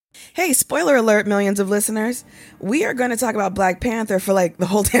Hey, spoiler alert, millions of listeners. We are going to talk about Black Panther for like the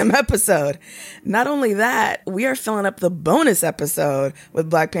whole damn episode. Not only that, we are filling up the bonus episode with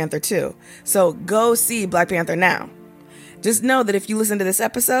Black Panther 2. So go see Black Panther now. Just know that if you listen to this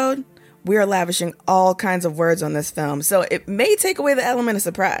episode, we are lavishing all kinds of words on this film, so it may take away the element of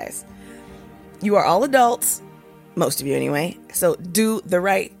surprise. You are all adults, most of you anyway, so do the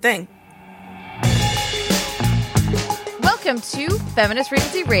right thing. Welcome to Feminist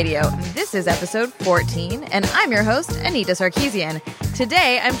Frequency Radio. This is episode 14, and I'm your host, Anita Sarkeesian.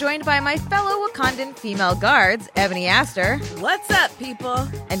 Today, I'm joined by my fellow Wakandan female guards, Ebony Astor. What's up, people?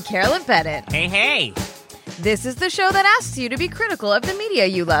 And Carolyn Pettit. Hey, hey. This is the show that asks you to be critical of the media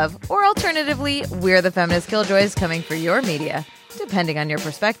you love, or alternatively, we're the feminist killjoys coming for your media, depending on your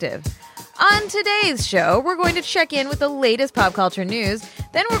perspective. On today's show, we're going to check in with the latest pop culture news.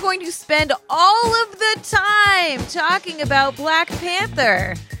 Then we're going to spend all of the time talking about Black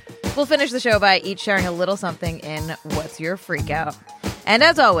Panther. We'll finish the show by each sharing a little something in What's Your Freakout. And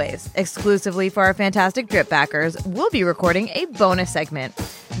as always, exclusively for our fantastic drip backers, we'll be recording a bonus segment.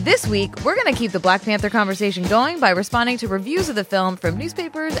 This week, we're going to keep the Black Panther conversation going by responding to reviews of the film from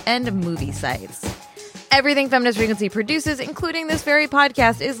newspapers and movie sites. Everything Feminist Frequency produces, including this very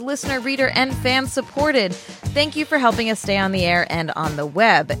podcast, is listener, reader, and fan-supported. Thank you for helping us stay on the air and on the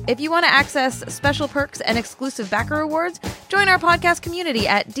web. If you want to access special perks and exclusive backer rewards, join our podcast community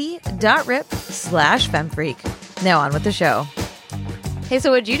at d.rip/femfreak. Now on with the show. Hey,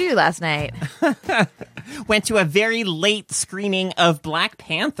 so what'd you do last night? Went to a very late screening of Black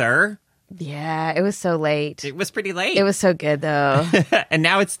Panther. Yeah, it was so late. It was pretty late. It was so good, though. And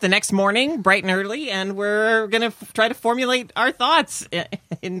now it's the next morning, bright and early, and we're going to try to formulate our thoughts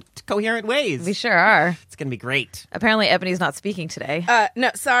in coherent ways. We sure are. It's going to be great. Apparently, Ebony's not speaking today.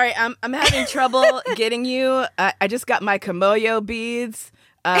 No, sorry, I'm having trouble getting you. I just got my Kamoyo beads.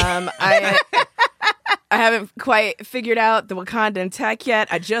 I haven't quite figured out the Wakandan tech yet.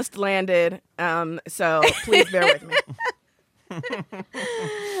 I just landed, so please bear with me.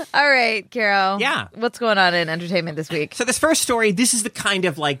 All right, Carol. Yeah. What's going on in entertainment this week? So this first story, this is the kind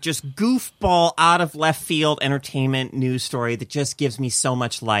of like just goofball out of left field entertainment news story that just gives me so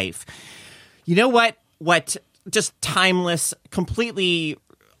much life. You know what just timeless, completely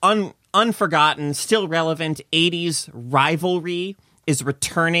unforgotten, still relevant 80s rivalry is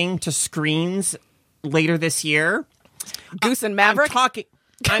returning to screens later this year? Goose and Maverick?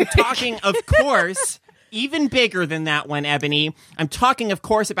 I'm talking, of course, even bigger than that one, Ebony. I'm talking, of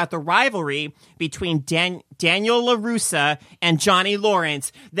course, about the rivalry between Daniel LaRussa and Johnny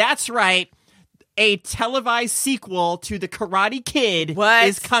Lawrence. That's right. A televised sequel to The Karate Kid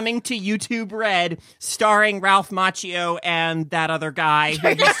is coming to YouTube Red, starring Ralph Macchio and that other guy who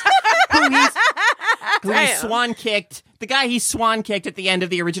he swan-kicked. The guy he swan-kicked at the end of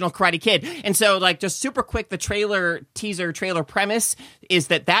the original Karate Kid. And so, like, just super quick, the trailer premise is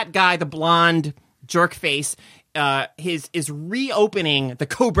that guy, the blonde jerk face, is reopening the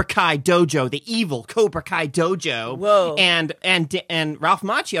Cobra Kai dojo, the evil Cobra Kai dojo. Whoa. And Ralph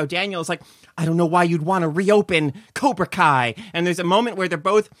Macchio, Daniel's like, I don't know why you'd want to reopen Cobra Kai. And there's a moment where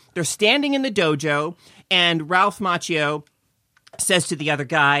they're standing in the dojo, and Ralph Macchio says to the other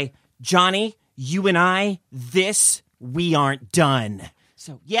guy, Johnny, you and I, we aren't done.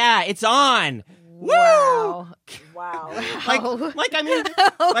 So yeah, it's on. Wow. Woo! Wow. I mean,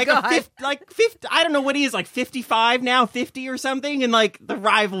 like 50, I don't know what he is, like 55 now, 50 or something, and like the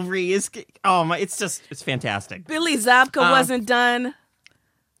rivalry is, it's fantastic. Billy Zabka wasn't done.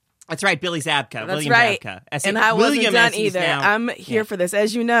 That's right, Billy Zabka. That's William right. Zabka. And I wasn't done either. Now, I'm here for this.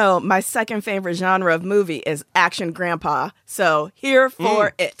 As you know, my second favorite genre of movie is action grandpa. So here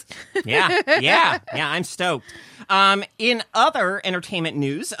for it. Yeah, I'm stoked. In other entertainment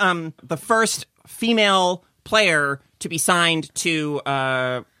news, the first female player to be signed to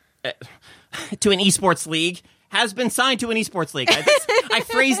an esports league has been signed to an esports league. I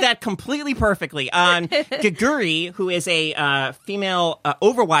phrased that completely perfectly. Geguri, who is a female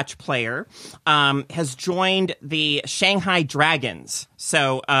Overwatch player, has joined the Shanghai Dragons.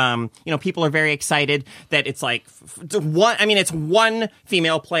 So, people are very excited that it's like it's one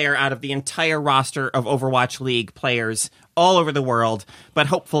female player out of the entire roster of Overwatch League players all over the world. But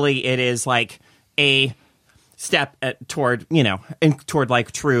hopefully it is like a step toward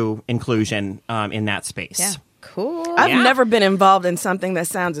like true inclusion in that space. Yeah. Cool. I've never been involved in something that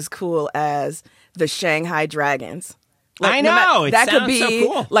sounds as cool as the Shanghai Dragons. Like, I know. that could be so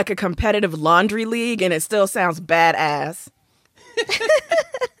cool. like a competitive laundry league, and it still sounds badass.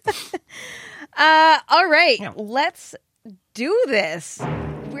 All right. Yeah. Let's do this.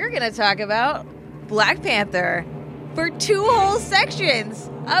 We're going to talk about Black Panther. for 2 whole sections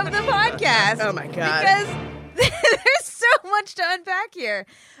of the podcast. Oh my God. Because there's so much to unpack here.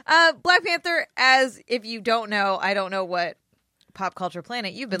 Black Panther, as if you don't know, I don't know what pop culture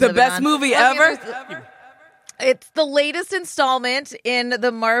planet you've been The living best on. movie Black ever? Panther's It's the latest installment in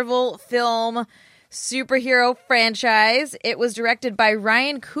the Marvel film superhero franchise. It was directed by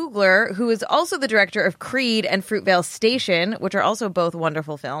Ryan Coogler, who is also the director of Creed and Fruitvale Station, which are also both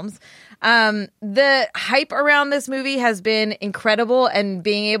wonderful films. The hype around this movie has been incredible, and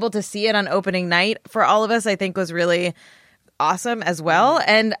being able to see it on opening night for all of us, I think, was really awesome as well.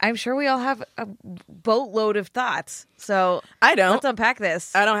 And I'm sure we all have a boatload of thoughts. So I don't. let's unpack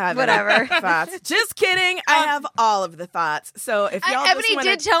this. I don't have whatever any thoughts. Just kidding. I have all of the thoughts. So if y'all just Ebony wanna...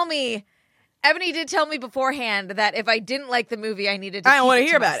 did tell me beforehand that if I didn't like the movie, I needed to I don't keep wanna it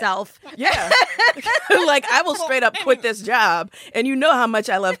hear to about it. myself. Yeah. Like, I will straight up quit this job. And you know how much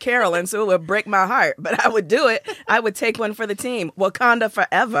I love Carolyn, so it would break my heart. But I would do it. I would take one for the team. Wakanda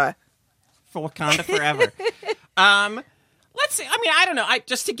forever. For Wakanda forever. Let's see. I mean, I don't know.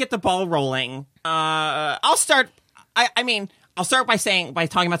 Just to get the ball rolling, I'll start. I'll start by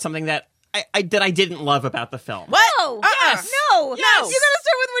talking about something that I didn't love about the film. What? No, Yes. no, Yes. You gotta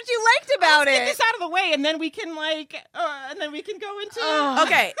start with what you liked about Let's get it. this out of the way, and then we can go into.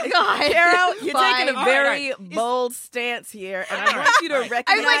 Okay, God. Carol, you're Fine. taking a All very right. bold stance here, and I All want you to right. recognize.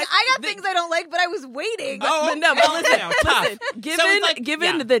 I was like, I got things I don't like, but I was waiting. But no, but listen, tough. listen. So Given it's like-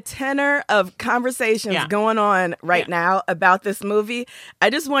 given yeah. the tenor of conversations Yeah. going on right now about this movie, I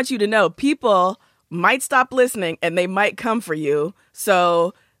just want you to know people might stop listening and they might come for you.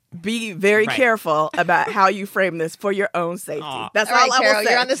 So be very Right. careful about how you frame this for your own safety. Aw. That's All right, all I Carol, will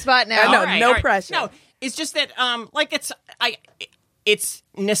say. you're on the spot now. I know, All right, no all right. pressure. No, it's just that it's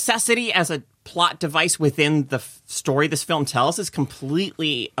necessity as a plot device within the story this film tells is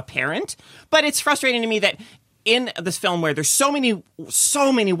completely apparent. But it's frustrating to me that in this film where there's so many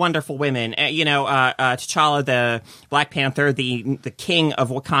wonderful women, T'Challa, the Black Panther, the king of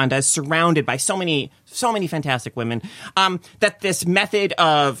Wakanda, is surrounded by so many fantastic women, that this method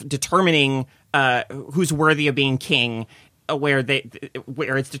of determining who's worthy of being king, where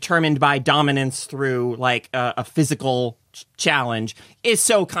it's determined by dominance through like a physical challenge, is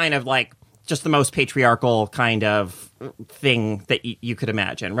so kind of like just the most patriarchal kind of thing that you could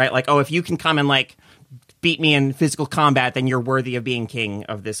imagine, right? Like, oh, if you can come and like beat me in physical combat, then you're worthy of being king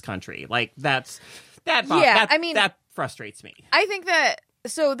of this country. Like that frustrates me. I think that.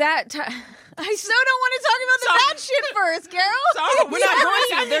 So that I so don't want to talk about the bad shit first, Carol. So We're not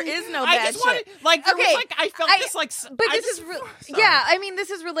going to. There is no I bad just wanted, shit. like, there Okay, was like I felt this like, but I this just- is sorry. yeah. I mean, this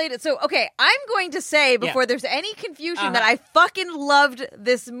is related. So okay, I'm going to say before there's any confusion that I fucking loved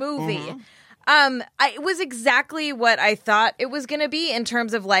this movie. It was exactly what I thought it was going to be in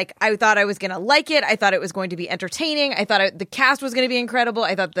terms of like, I thought I was going to like it. I thought it was going to be entertaining. I thought the cast was going to be incredible.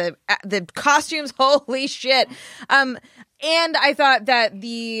 I thought the costumes, holy shit. And I thought that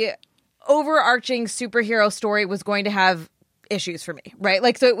the overarching superhero story was going to have issues for me, right?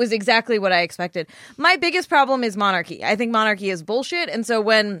 Like, so it was exactly what I expected. My biggest problem is monarchy. I think monarchy is bullshit. And so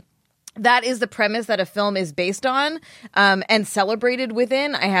when that is the premise that a film is based on, and celebrated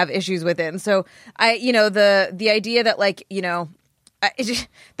within, I have issues with it. And so the idea that like,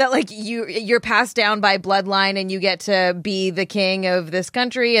 that like you're passed down by bloodline and you get to be the king of this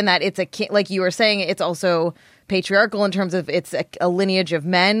country, and that it's a king, like you were saying, it's also patriarchal in terms of it's a lineage of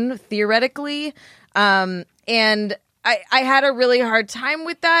men theoretically. And I had a really hard time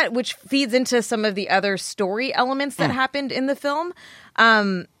with that, which feeds into some of the other story elements that happened in the film.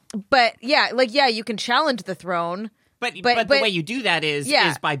 But you can challenge the throne. But the way you do that is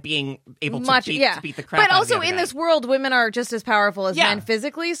by being able to beat the crap But out also of the other in guy. this world, women are just as powerful as men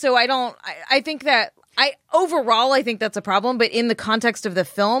physically. So I think that overall, I think that's a problem. But in the context of the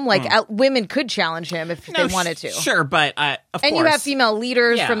film, like women could challenge him if they wanted to. Sure, but of course. And you have female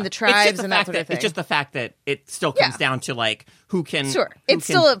leaders from the It's just tribes the and that fact sort of thing. It's just the fact that it still comes down to like who can. Sure. who It's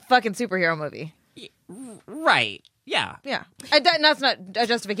can- still a fucking superhero movie. right. Yeah. Yeah. That's not a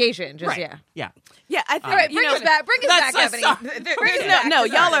justification. Just, Right. Yeah. Yeah, I think All right, bring us back. Bring us back, That's- Ebony. that's- Bring us No, back. no,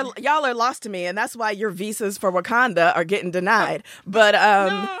 Sorry. y'all are lost to me, and that's why your visas for Wakanda are getting denied. But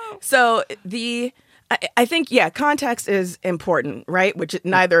so I think context is important, right? Which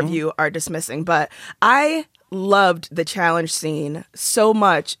neither of you are dismissing, but I loved the challenge scene so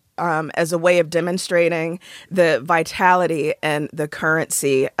much as a way of demonstrating the vitality and the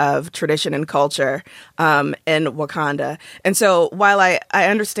currency of tradition and culture in Wakanda. And so while I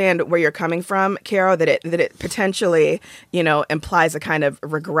understand where you're coming from, Caro, that it potentially, implies a kind of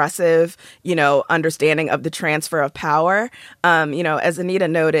regressive, understanding of the transfer of power, as Anita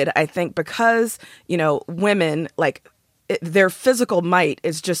noted, I think because, women, like, their physical might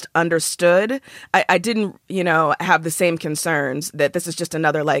is just understood. I didn't, have the same concerns that this is just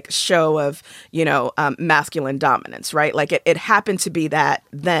another like show of, masculine dominance, right? Like it happened to be that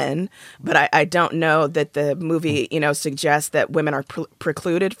then, but I don't know that the movie, suggests that women are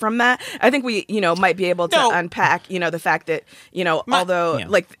precluded from that. I think we, might be able to unpack, the fact that, although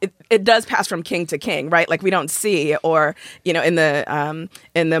like it does pass from king to king, right? Like we don't see, or, in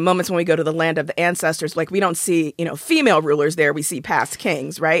the moments when we go to the land of the ancestors, like we don't see, female rulers there. We see past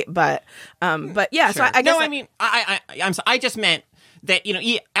kings, right? But yeah. Sure. So I guess I just meant that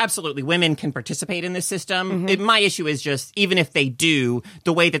absolutely women can participate in this system. My issue is just even if they do,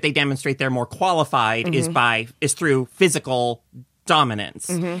 the way that they demonstrate they're more qualified is through physical dominance,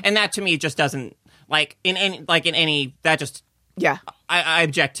 and that to me just doesn't I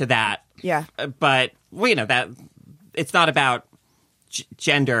object to that. Yeah, but that it's not about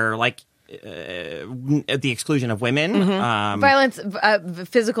gender, like. The exclusion of women, violence,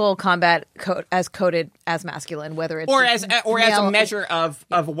 physical combat as coded as masculine, whether it's as a measure of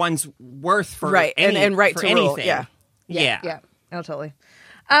one's worth for right and right for to anything. Rule. Yeah. Oh, totally.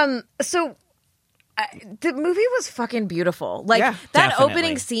 So. The movie was fucking beautiful. Like that definitely.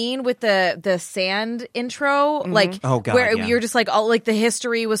 opening scene with the sand intro, like where you're just like all like the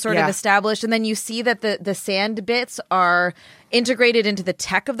history was sort of established, and then you see that the sand bits are integrated into the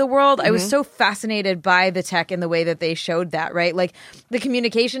tech of the world. I was so fascinated by the tech and the way that they showed that, right? Like the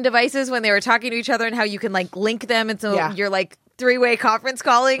communication devices when they were talking to each other and how you can like link them, and so you're like three-way conference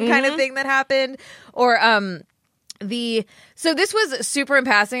calling kind of thing that happened, or so this was super in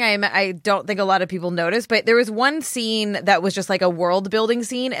passing. I don't think a lot of people noticed, but there was one scene that was just like a world building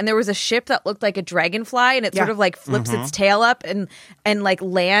scene, and there was a ship that looked like a dragonfly, and it sort of like flips its tail up and like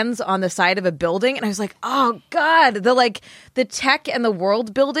lands on the side of a building, and I was like, oh god, the tech and the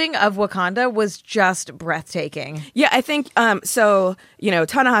world building of Wakanda was just breathtaking. Yeah, I think so.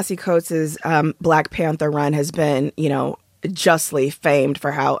 Ta-Nehisi Coates' Black Panther run has been justly famed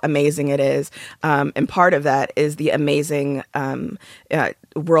for how amazing it is. And part of that is the amazing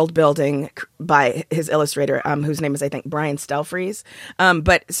world building by his illustrator, whose name is, I think, Brian Stelfreeze.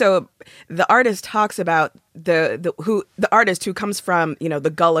 But so the artist talks about the artist who comes from,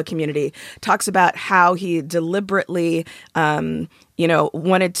 the Gullah community, talks about how he deliberately,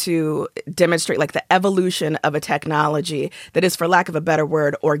 wanted to demonstrate like the evolution of a technology that is, for lack of a better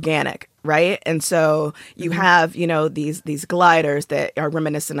word, organic. Right. And so you have, these gliders that are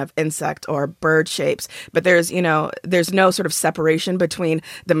reminiscent of insect or bird shapes. But there's no sort of separation between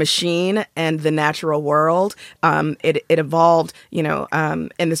the machine and the natural world. It evolved, in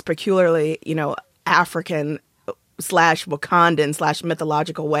this peculiarly, African / Wakandan /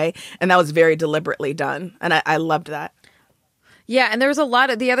 mythological way. And that was very deliberately done. And I loved that. Yeah, and there was a lot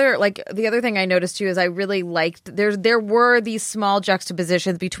of the other thing I noticed too is I really liked there were these small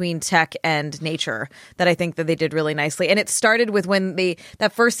juxtapositions between tech and nature that I think that they did really nicely. And it started with when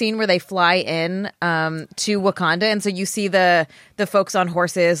that first scene where they fly in to Wakanda, and so you see the folks on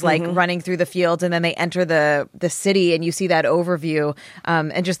horses like running through the fields, and then they enter the city, and you see that overview,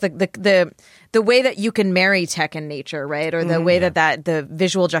 and just the way that you can marry tech and nature, right? Or the way that the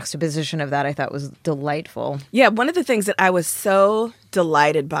visual juxtaposition of that I thought was delightful. Yeah, one of the things that I was so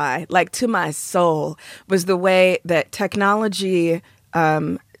delighted by, like to my soul, was the way that technology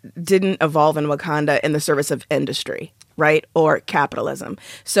didn't evolve in Wakanda in the service of industry, right? Or capitalism.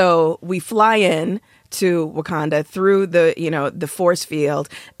 So we fly in to Wakanda through the force field,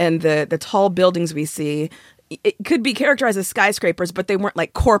 and the tall buildings we see, it could be characterized as skyscrapers, but they weren't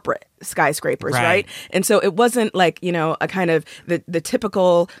like corporate skyscrapers, right? And so it wasn't like, a kind of the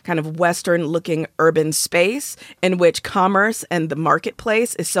typical kind of Western looking urban space in which commerce and the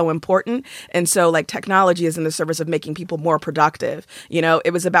marketplace is so important. And so like technology is in the service of making people more productive.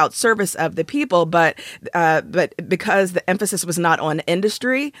 It was about service of the people, but because the emphasis was not on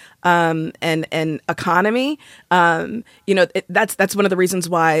industry and economy, that's one of the reasons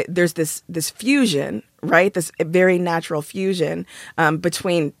why there's this fusion, right? This very natural fusion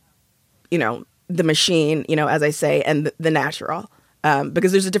between, the machine, as I say, and the natural,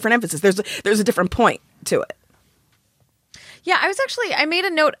 because there's a different emphasis. There's a different point to it. Yeah, I made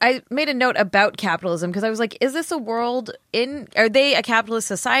a note about capitalism because I was like, is this a world are they a capitalist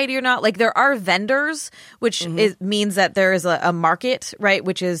society or not? Like there are vendors, which means that there is a market, right?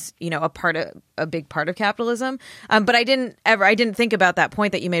 Which is, a big part of capitalism. But I didn't think about that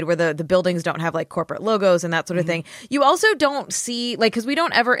point that you made where the buildings don't have like corporate logos and that sort of thing. You also don't see like, cause we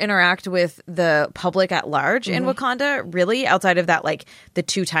don't ever interact with the public at large in Wakanda really outside of that, like the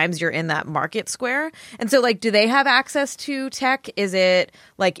 2 times you're in that market square. And so like, do they have access to tech? Is it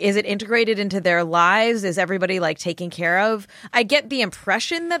integrated into their lives? Is everybody like taken care of? I get the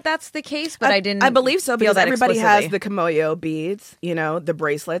impression that that's the case, but I believe so because everybody explicitly. has the Kimoyo beads, the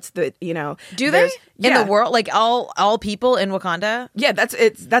bracelets that, Do they? In the world, like all people in Wakanda? Yeah, that's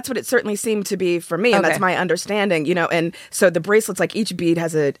what it certainly seemed to be for me, and that's my understanding, and so the bracelets, like each bead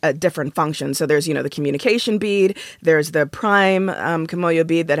has a different function. So there's, the communication bead, there's the prime Kimoyo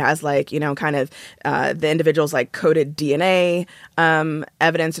bead that has like, kind of the individual's like coded DNA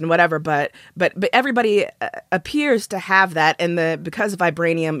evidence and whatever, but everybody appears to have that, and because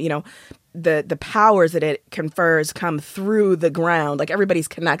vibranium, the powers that it confers come through the ground. Like everybody's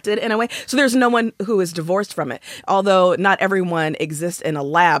connected in a way. So there's no one who is divorced from it. Although not everyone exists in a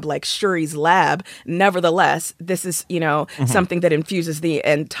lab like Shuri's lab. Nevertheless, this is, something that infuses the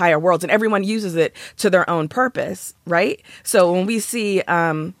entire world and everyone uses it to their own purpose. Right. So when we see,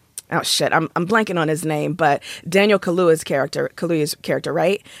 I'm blanking on his name, but Daniel Kaluuya's character,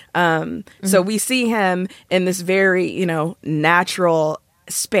 right? So we see him in this very, natural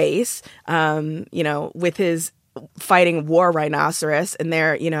space, with his fighting war rhinoceros and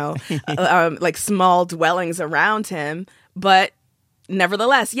their, like small dwellings around him. But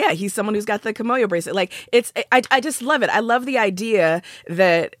nevertheless, yeah, he's someone who's got the Kimoyo bracelet. Like I just love it. I love the idea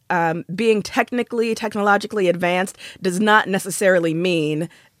that being technologically advanced does not necessarily mean,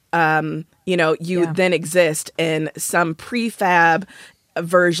 then exist in some prefab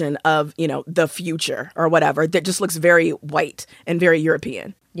version of, the future or whatever that just looks very white and very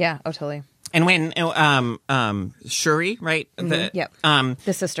European. Yeah, totally. And when Shuri, right? The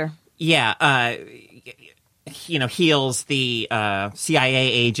sister. Yeah, heals the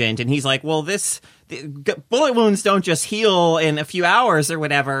CIA agent, and he's like, well, bullet wounds don't just heal in a few hours or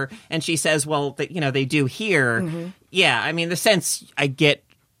whatever. And she says, well, they do here. Yeah, I mean, the sense I get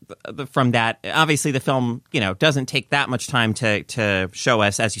from that, obviously the film, doesn't take that much time to show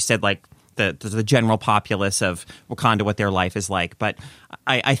us, as you said, like the general populace of Wakanda, what their life is like. But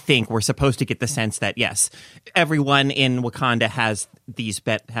I think we're supposed to get the sense that, yes, everyone in Wakanda has these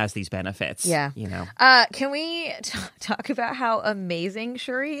benefits. Yeah. Can we talk about how amazing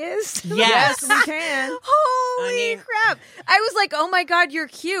Shuri is? Yes, we can. Holy crap. I was like, oh my God, you're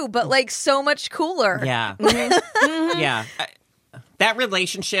cute, but like so much cooler. Yeah. Yeah. That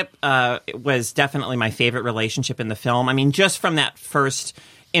relationship was definitely my favorite relationship in the film. I mean, just from that first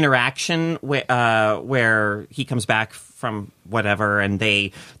interaction where he comes back from whatever and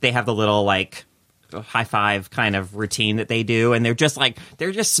they have the little like high five kind of routine that they do, and they're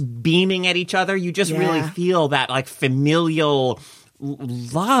just beaming at each other. You just really feel that like familial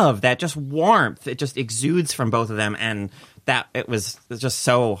love, that just warmth. It just exudes from both of them, and that it was just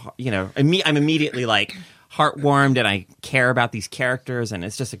so, I'm immediately like heartwarmed, and I care about these characters, and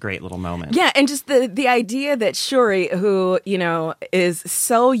it's just a great little moment. Yeah, and just the idea that Shuri, who, is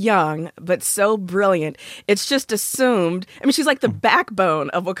so young but so brilliant, it's just assumed. I mean, she's like the backbone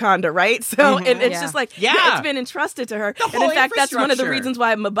of Wakanda, right? So and it's just like, it's been entrusted to her. And in fact, that's one of the reasons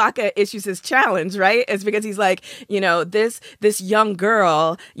why M'Baka issues his challenge, right? Is because he's like, this young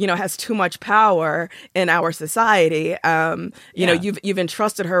girl, has too much power in our society. You've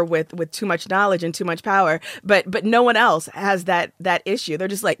entrusted her with too much knowledge and too much power. But no one else has that issue. They're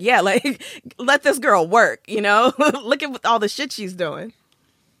just like, let this girl work, look at all the shit she's doing.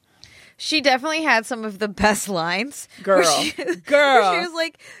 She definitely had some of the best lines. Girl. She was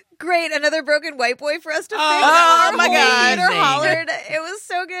like, great, another broken white boy for us to fix. Oh my God. Hollered. It was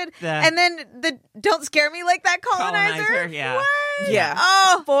so good. And then the don't scare me like that colonizer. Yeah. What? Yeah.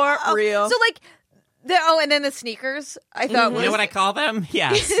 Oh, for real. So like, and then the sneakers, I thought was... You know what I call them?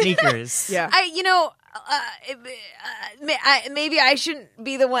 Yeah, sneakers. Yeah. Maybe I shouldn't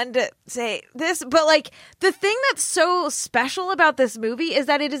be the one to say this, but like the thing that's so special about this movie is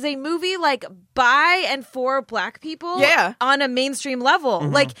that it is a movie like by and for Black people on a mainstream level.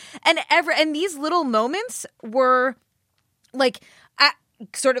 Like, and these little moments were like,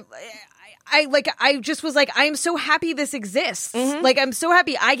 I just was like, I am so happy this exists. Like, I'm so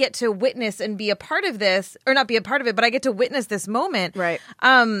happy I get to witness and be a part of this, or not be a part of it, but I get to witness this moment. Right.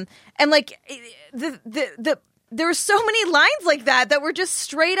 And like there were so many lines like that were just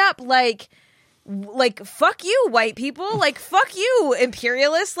straight up like, like, fuck you, white people. Like, fuck you,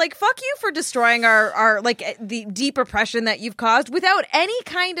 imperialists. Like, fuck you for destroying our like, the deep oppression that you've caused without any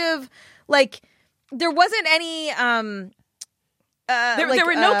kind of, like, there wasn't any, there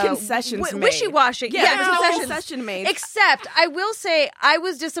were no concessions made. Wishy-washy. Yeah, there was no concession made. Except, I will say, I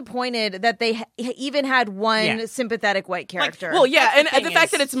was disappointed that they even had one sympathetic white character. Well, yeah, That's and the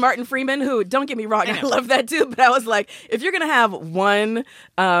fact that it's Martin Freeman, who, don't get me wrong, I love that too, but I was like, if you're going to have one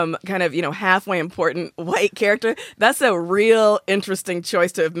kind of, halfway important white character, that's a real interesting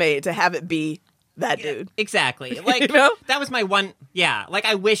choice to have made, to have it be that dude. Exactly. Like, that was my one, like,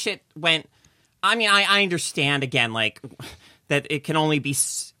 I wish it went, I mean, I understand, again, like, that it can only be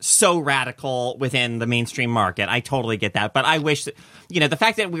so radical within the mainstream market. I totally get that. But I wish that, the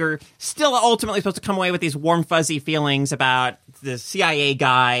fact that we were still ultimately supposed to come away with these warm, fuzzy feelings about the CIA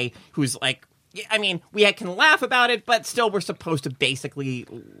guy who's like, I mean, we can laugh about it, but still we're supposed to basically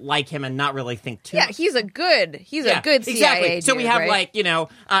like him and not really think too much. Yeah, he's a good CIA exactly. dude, so we have, right? like,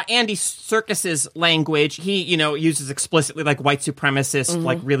 Andy Serkis's language. He, uses explicitly, like, white supremacist,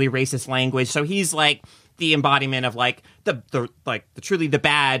 like, really racist language. So he's, like, the embodiment of, like, the truly the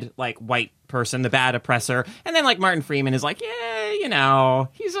bad, like, white person, the bad oppressor. And then, like, Martin Freeman is like, yeah, he's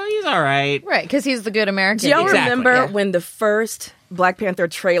all right. Right, because he's the good American. Do y'all dude. remember when the first Black Panther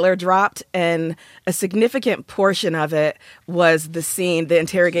trailer dropped, and a significant portion of it was the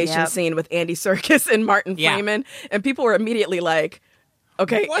interrogation scene with Andy Serkis and Martin Freeman, and people were immediately like,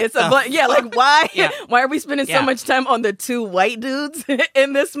 okay, what it's like, why? Yeah. Why are we spending so much time on the two white dudes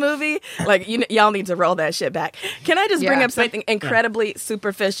in this movie? Like, y'all need to roll that shit back. Can I just bring up something incredibly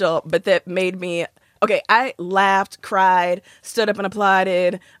superficial, but that made me... Okay, I laughed, cried, stood up and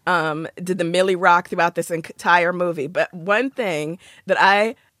applauded, did the Millie Rock throughout this entire movie. But one thing that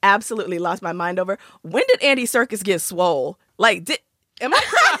I absolutely lost my mind over, when did Andy Serkis get swole? Like, am I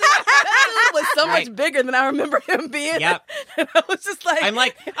crazy? That dude was so much bigger than I remember him being. Yep. And I was just like... I'm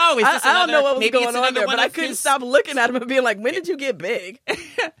like, oh, is this I don't know what was maybe going it's on there, one but I of couldn't his- stop looking at him and being like, when did you get big?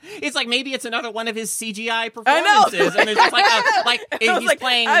 It's like maybe it's another one of his CGI I know. performances. And there's just like I was he's like,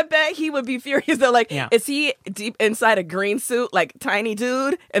 playing... I bet he would be furious though. Like, Yeah. is he deep inside a green suit, like tiny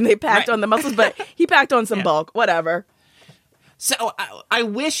dude, and they packed Right. on the muscles, but he packed on some Yeah. bulk, whatever. So I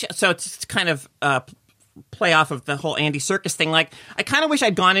wish, so to kind of play off of the whole Andy Serkis thing, like, I kind of wish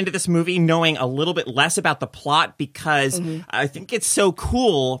I'd gone into this movie knowing a little bit less about the plot, because I think it's so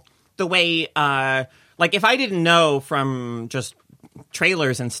cool the way, like, if I didn't know from just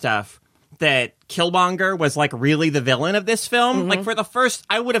trailers and stuff that Killmonger was, like, really the villain of this film, like, for the first,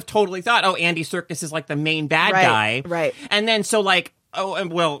 I would have totally thought, oh, Andy Serkis is, like, the main bad guy. Right. And then, so, like,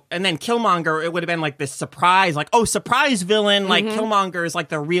 and then Killmonger, it would have been like this surprise, like, oh, surprise villain, like, Killmonger is like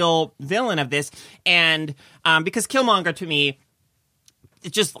the real villain of this. And because Killmonger, to me,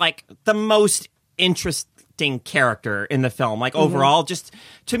 is just like the most interesting character in the film. Like, overall, just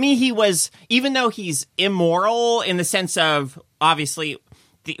to me, he was, even though he's immoral in the sense of, obviously,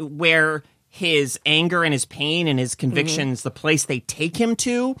 where his anger and his pain and his convictions, the place they take him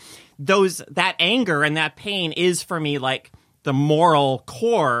to, that anger and that pain is, for me, like, the moral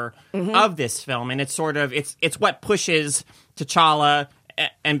core of this film. And it's sort of, it's what pushes T'Challa,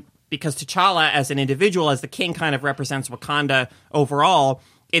 and because T'Challa as an individual, as the king, kind of represents Wakanda overall,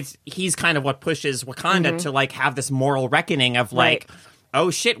 he's kind of what pushes Wakanda to, like, have this moral reckoning of, like, oh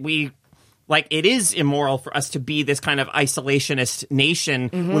shit, it is immoral for us to be this kind of isolationist nation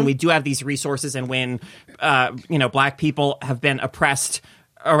when we do have these resources, and when, Black people have been oppressed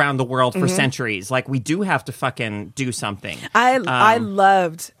around the world for centuries. Like, we do have to fucking do something. I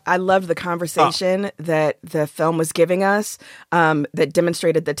loved the conversation that the film was giving us, that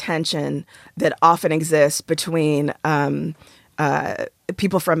demonstrated the tension that often exists between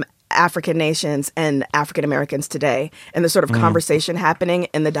people from African nations and African Americans today, and the sort of conversation happening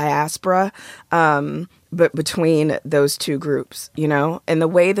in the diaspora, but between those two groups, and the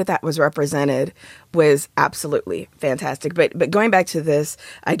way that was represented was absolutely fantastic. But going back to this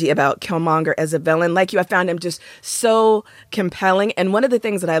idea about Killmonger as a villain, like you, I found him just so compelling. And one of the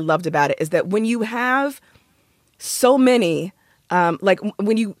things that I loved about it is that when you have so many, like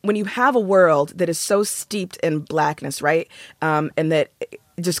when you have a world that is so steeped in Blackness, right, and that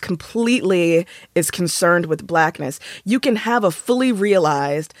just completely is concerned with Blackness, you can have a fully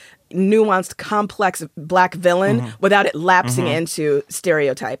realized, nuanced, complex Black villain without it lapsing into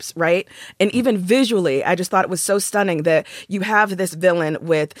stereotypes, right? And even visually, I just thought it was so stunning that you have this villain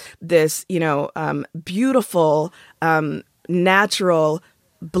with this, beautiful, natural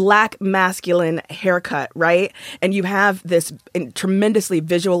black masculine haircut, right? And you have this tremendously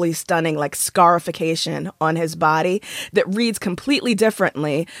visually stunning like scarification on his body that reads completely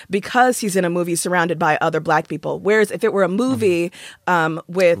differently because he's in a movie surrounded by other black people. Whereas if it were a movie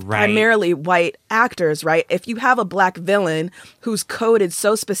with primarily white actors, right? If you have a black villain who's coded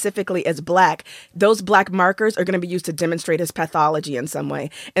so specifically as black, those black markers are going to be used to demonstrate his pathology in some way.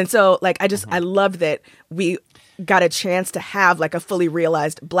 And so like I love that we got a chance to have like a fully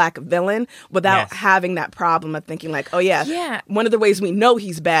realized black villain without having that problem of thinking like, oh yeah, one of the ways we know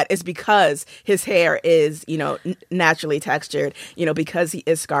he's bad is because his hair is, you know, naturally textured, you know, because he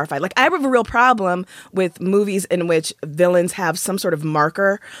is scarified. Like I have a real problem with movies in which villains have some sort of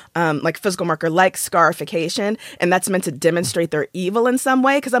marker, like physical marker, like scarification, and that's meant to demonstrate their evil in some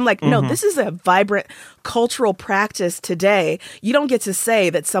way. Because I'm like, no, this is a vibrant cultural practice today. You don't get to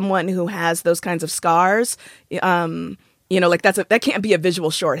say that someone who has those kinds of scars, you know, like that can't be a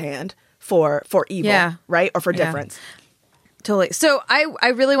visual shorthand for evil, right? Or for difference. Totally. So I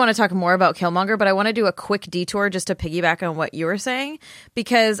really want to talk more about Killmonger, but I want to do a quick detour just to piggyback on what you were saying,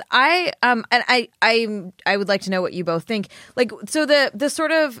 because I would like to know what you both think. Like, so the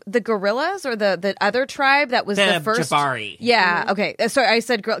sort of the gorillas or the other tribe that was the first Jabari. Yeah. Okay. Sorry, I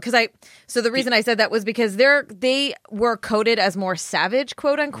said because so the reason I said that was because they were coded as more savage,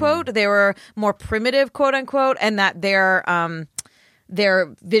 quote unquote. They were more primitive, quote unquote, and that their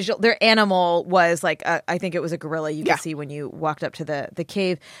animal was like I think it was a gorilla you could see when you walked up to the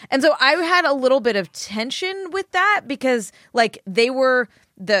cave. And so I had a little bit of tension with that because like they were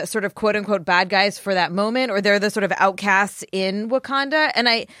the sort of quote unquote bad guys for that moment, or they're the sort of outcasts in Wakanda. And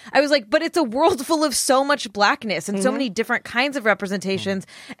I was like, but it's a world full of so much blackness and so many different kinds of representations,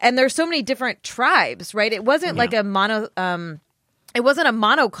 and there's so many different tribes, right? It wasn't like a it wasn't a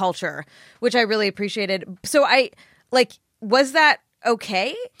monoculture, which I really appreciated. So was that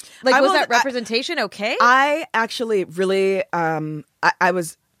okay? Like, was that representation okay? I actually really, I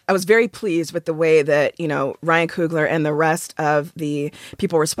was very pleased with the way that, you know, Ryan Coogler and the rest of the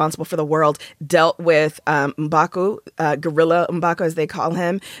people responsible for the world dealt with M'Baku, Gorilla M'Baku, as they call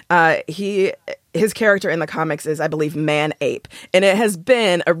him. His character in the comics is, I believe, Man-Ape. And it has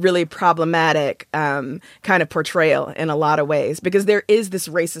been a really problematic kind of portrayal in a lot of ways, because there is this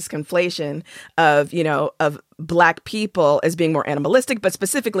racist conflation of, you know, of black people as being more animalistic, but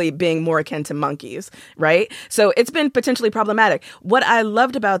specifically being more akin to monkeys, right? So it's been potentially problematic. What I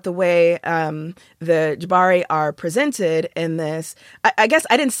loved about the way the Jabari are presented in this, I guess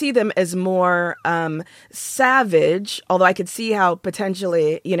I didn't see them as more savage, although I could see how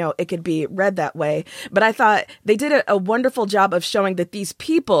potentially, you know, it could be read that way. But I thought they did a wonderful job of showing that these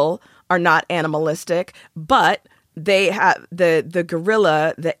people are not animalistic, but they have the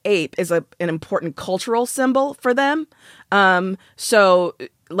gorilla, the ape, is an important cultural symbol for them. So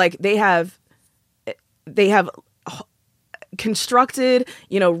like they have constructed,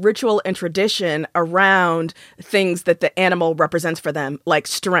 you know, ritual and tradition around things that the animal represents for them, like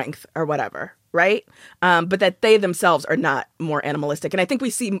strength or whatever, right? But that they themselves are not more animalistic. And I think we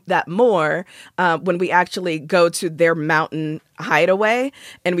see that more when we actually go to their mountain hideaway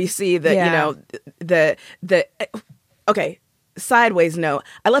and we see that, you know, okay, sideways note.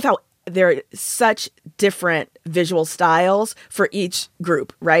 I love how there are such different visual styles for each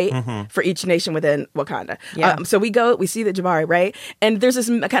group, right? For each nation within Wakanda. So we see the Jabari, right? And there's this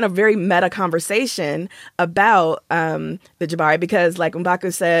kind of very meta conversation about the Jabari, because like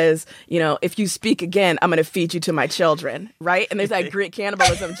M'Baku says, you know, if you speak again, I'm going to feed you to my children, right? And there's that Greek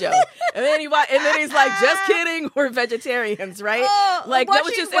cannibalism joke. And then he's like, just kidding, we're vegetarians, right? Like that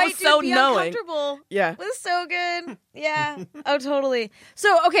was just, it was so knowing. Yeah. It was so good. Yeah. Oh, totally.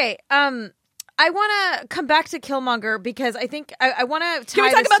 So, okay. I want to come back to Killmonger because I think I want to. Can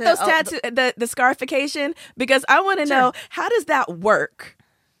we talk about those tattoos, the scarification? Because I want to know, how does that work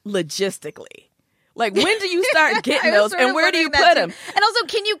logistically? Like, when do you start getting those, and where do you put them? And also,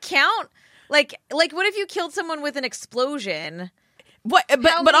 can you count? Like, what if you killed someone with an explosion? What?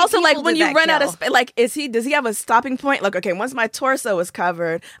 But also, like, when you run out of space, like, does he have a stopping point? Like, okay, once my torso is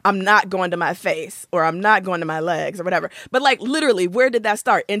covered, I'm not going to my face, or I'm not going to my legs, or whatever. But like, literally, where did that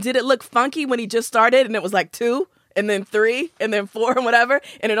start? And did it look funky when he just started, and it was like 2, and then 3, and then 4, and whatever,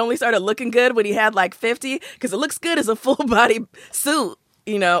 and it only started looking good when he had like 50? Because it looks good as a full body suit,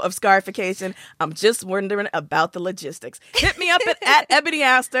 you know, of scarification. I'm just wondering about the logistics. Hit me up at Ebony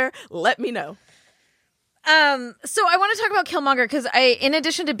Aster. Let me know. So I want to talk about Killmonger because in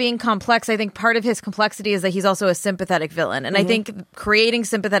addition to being complex, I think part of his complexity is that he's also a sympathetic villain. And I think creating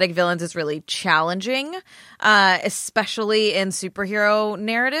sympathetic villains is really challenging, especially in superhero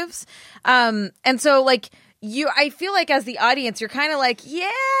narratives. And so like, I feel like as the audience, you're kind of like, yeah,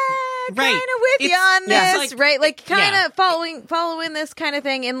 kind of Right. with you on this, like- right? Like kind yeah. of following this kind of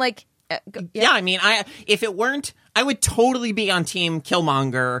thing, and like, Yeah, I mean, if it weren't, I would totally be on Team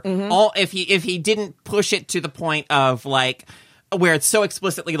Killmonger. If he didn't push it to the point of like where it's so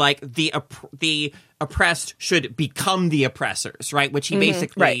explicitly like the oppressed should become the oppressors, right? Which he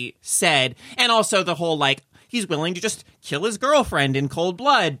basically said, and also the whole like he's willing to just kill his girlfriend in cold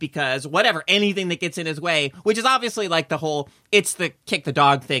blood because whatever, anything that gets in his way, which is obviously like the whole it's the kick the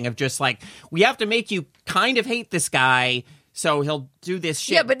dog thing of just like we have to make you kind of hate this guy. So he'll do this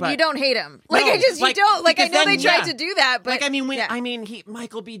shit. yeah, but you don't hate him. Like No, you don't. Like I because know then, they tried yeah. to do that, but Like, I mean, yeah.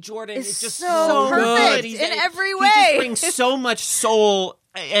 Michael B. Jordan Is is just so perfect good. in every He way. just brings so much soul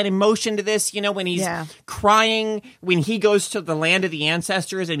and emotion to this. You know, when he's Yeah. crying, when he goes to the land of the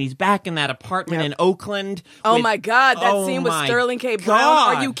ancestors and he's back in that apartment in Oakland. Oh with- my God, that Oh scene with my Sterling K. Brown.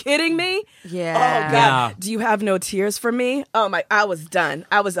 God. Are you kidding me? Yeah. Oh God. Yeah. Do you have no tears for me? Oh my, I was done.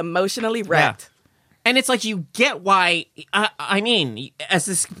 I was emotionally wrecked. And it's like you get why. I mean, as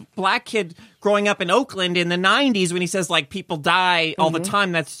this black kid growing up in Oakland in the 90s, when he says like people die all the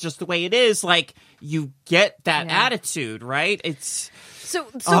time, that's just the way it is. Like you get that attitude, right? It's So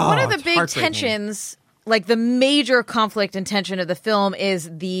one of the it's big heartbreaking. tensions, like the major conflict and tension of the film, is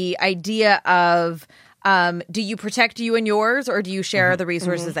the idea of do you protect you and yours, or do you share the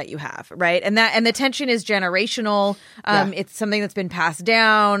resources that you have, right? And the tension is generational. It's something that's been passed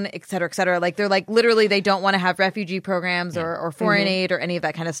down, et cetera, et cetera. Like they're like literally they don't want to have refugee programs or foreign aid or any of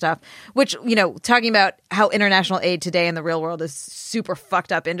that kind of stuff. Which, you know, talking about how international aid today in the real world is super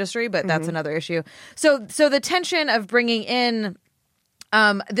fucked up industry, but that's another issue. So the tension of bringing in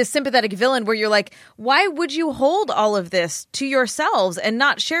this sympathetic villain where you're like, why would you hold all of this to yourselves and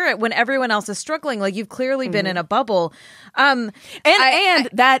not share it when everyone else is struggling? Like you've clearly been in a bubble. And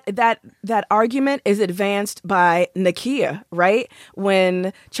that argument is advanced by Nakia, right?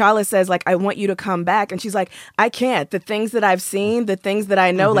 When Charles says, like, I want you to come back. And she's like, I can't. The things that I've seen, the things that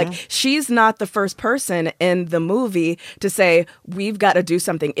I know, like, she's not the first person in the movie to say, we've got to do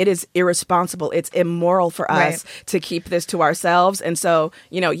something. It is irresponsible. It's immoral for us to keep this to ourselves. And so,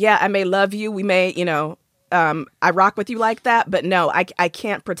 you know, yeah, I may love you. We may, you know, I rock with you like that. But no, I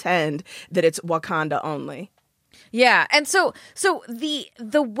can't pretend that it's Wakanda only. Yeah, and so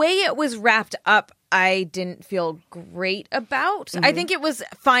the way it was wrapped up, I didn't feel great about. I think it was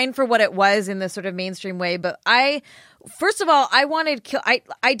fine for what it was in the sort of mainstream way, but first of all, I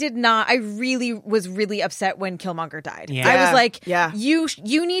really was really upset when Killmonger died. Yeah. I was like, Yeah. you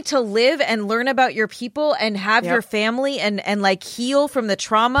need to live and learn about your people and have your family and like heal from the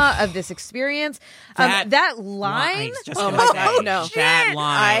trauma of this experience. That line. Oh my God, no. That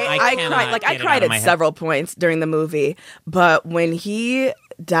line. I cannot cried. Like I get it cried out of my at head. several points during the movie, but when he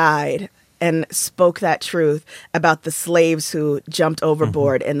died and spoke that truth about the slaves who jumped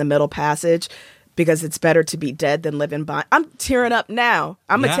overboard in the Middle Passage, because it's better to be dead than live in bond. I'm tearing up now.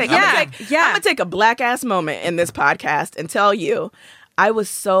 I'm gonna take a black ass moment in this podcast and tell you, I was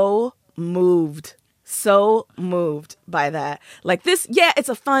so moved by that. Like this, yeah, it's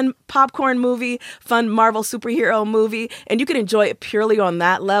a fun popcorn movie, fun Marvel superhero movie, and you can enjoy it purely on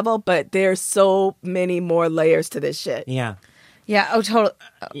that level, but there's so many more layers to this shit. Yeah. Yeah. Oh, totally.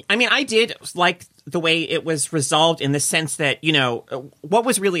 I mean, I did like the way it was resolved in the sense that, you know, what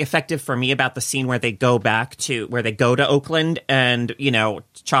was really effective for me about the scene where they go to Oakland and, you know,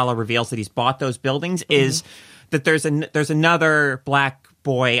 T'Challa reveals that he's bought those buildings is that there's another black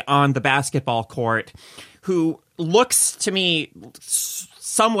boy on the basketball court who looks to me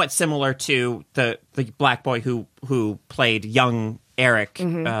somewhat similar to the black boy who played young Eric.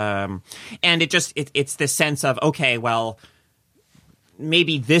 And it's this sense of, okay, well,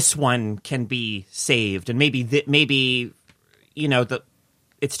 maybe this one can be saved, and maybe you know,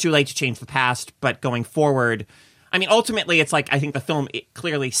 it's too late to change the past, but going forward, I mean, ultimately, it's like I think the film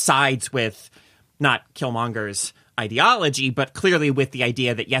clearly sides with not Killmonger's ideology, but clearly with the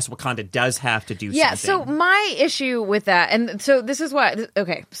idea that yes, Wakanda does have to do something. Yeah. So my issue with that, and so this is why.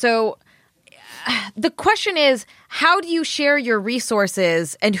 Okay, so. The question is, how do you share your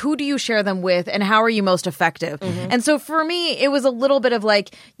resources and who do you share them with and how are you most effective? And so for me, it was a little bit of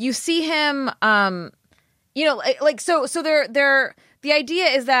like, you see him, you know, like, so the idea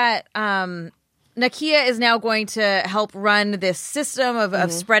is that, Nakia is now going to help run this system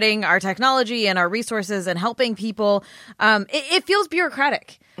of spreading our technology and our resources and helping people. It feels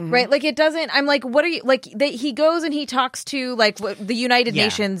bureaucratic. Right? Like it doesn't, I'm like, what are you, like, he goes and he talks to like the United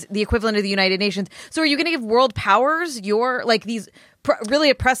Nations, the equivalent of the United Nations. So are you going to give world powers these really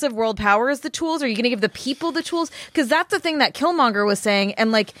oppressive world powers the tools? Are you going to give the people the tools? Because that's the thing that Killmonger was saying.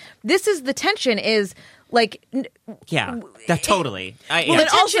 And like, this is the tension is, Like, totally. the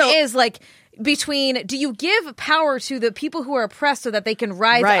tension is like between, do you give power to the people who are oppressed so that they can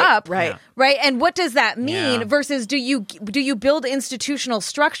rise up, right? And what does that mean? Versus do you build institutional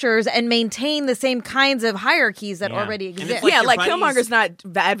structures and maintain the same kinds of hierarchies that already exist? Like Killmonger's not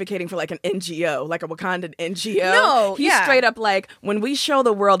advocating for like an NGO, like a Wakandan NGO. No, he's straight up like, when we show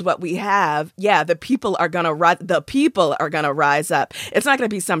the world what we have, the people are gonna rise up. It's not gonna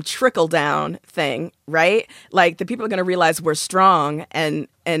be some trickle down thing, right? Like the people are gonna realize we're strong and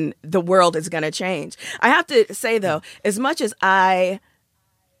the world is going to change. I have to say, though, as much as I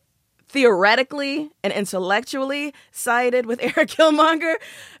theoretically and intellectually sided with Eric Killmonger,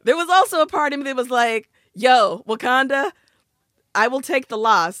 there was also a part of me that was like, yo, Wakanda, I will take the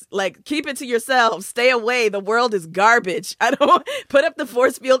loss. Like, keep it to yourselves. Stay away. The world is garbage. I don't put up the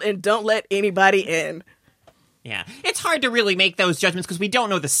force field and don't let anybody in. Yeah, it's hard to really make those judgments because we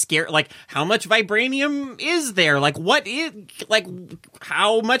don't know the scare. Like, how much vibranium is there? Like, what is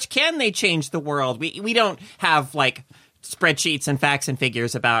how much can they change the world? We don't have like spreadsheets and facts and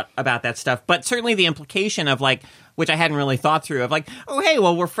figures about that stuff. But certainly the implication of like, which I hadn't really thought through, of like, oh hey,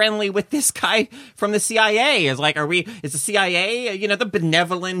 well we're friendly with this guy from the CIA. Is like, is the CIA the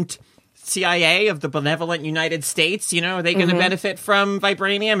benevolent CIA of the benevolent United States, are they going to benefit from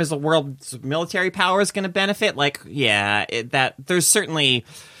vibranium? Is the world's military powers going to benefit? Like, that there's certainly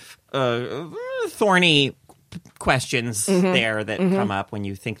thorny questions there that come up when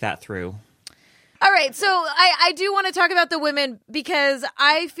you think that through. All right, so I do want to talk about the women because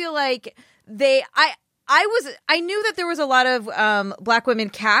I feel like I knew that there was a lot of Black women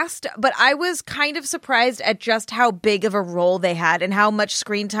cast, but I was kind of surprised at just how big of a role they had and how much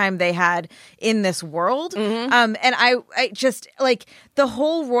screen time they had in this world. And I just like the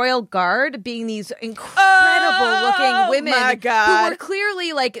whole Royal Guard being these incredible looking women who were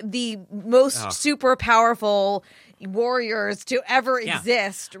clearly like the most super powerful warriors to ever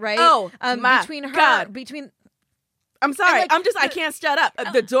exist, right? I'm sorry. I can't shut up.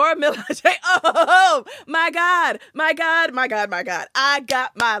 The Dora Milaje. Oh, my God. I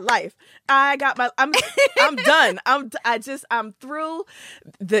got my life. I'm done. I'm through.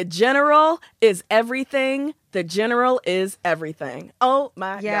 The general is everything. Oh,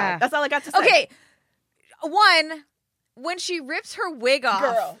 my God. That's all I got to say. Okay. One, when she rips her wig off,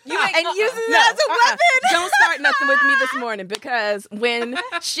 girl, and uses it as a weapon. Don't start nothing with me this morning, because when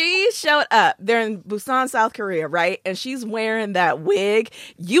she showed up, they're in Busan, South Korea, right? And she's wearing that wig.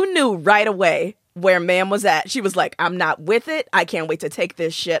 You knew right away where ma'am was at. She was like, I'm not with it. I can't wait to take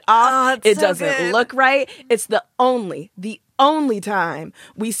this shit off. It so doesn't good. Look right. It's the only time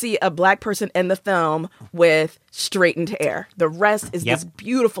we see a Black person in the film with straightened hair. The rest is this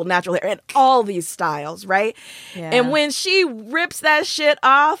beautiful natural hair and all these styles, right? Yeah. And when she rips that shit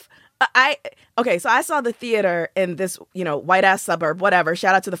off, so I saw the theater in this, white ass suburb, whatever.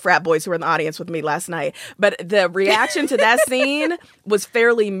 Shout out to the frat boys who were in the audience with me last night. But the reaction to that scene was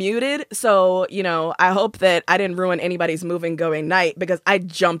fairly muted. So, I hope that I didn't ruin anybody's moving going night, because I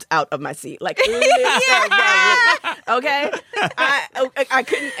jumped out of my seat. Like, okay? I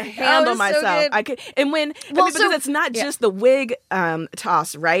couldn't handle myself. Because it's not just the wig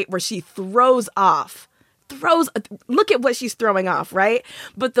toss, right? Where she throws, look at what she's throwing off, right?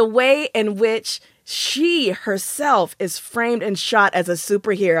 But the way in which she herself is framed and shot as a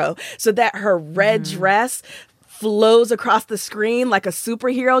superhero, so that her red dress flows across the screen like a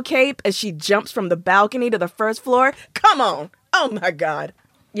superhero cape as she jumps from the balcony to the first floor. Come on. Oh my God.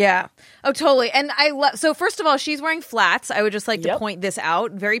 Yeah. Oh, totally. And I love, so first of all, she's wearing flats. I would just like to point this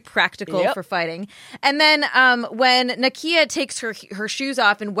out. Very practical for fighting. And then when Nakia takes her shoes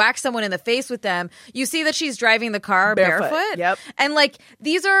off and whacks someone in the face with them, you see that she's driving the car barefoot. Yep. And like,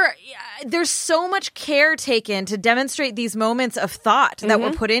 there's so much care taken to demonstrate these moments of thought that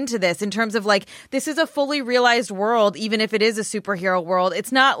were put into this, in terms of like, this is a fully realized world, even if it is a superhero world.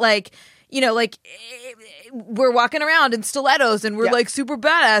 It's not like, we're walking around in stilettos and we're like super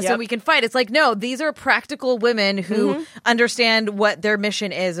badass and we can fight. It's like, no, these are practical women who understand what their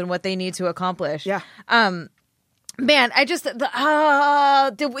mission is and what they need to accomplish. Yeah. Man, just the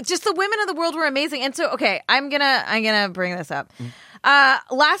women of the world were amazing. And so, okay, I'm gonna bring this up.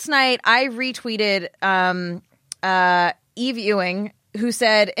 Last night I retweeted Eve Ewing, who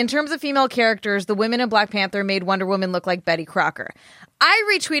said, in terms of female characters, the women in Black Panther made Wonder Woman look like Betty Crocker.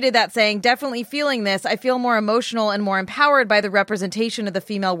 I retweeted that saying, definitely feeling this. I feel more emotional and more empowered by the representation of the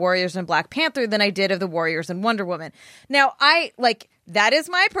female warriors in Black Panther than I did of the warriors in Wonder Woman. Now, that is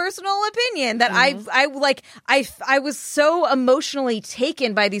my personal opinion that I was so emotionally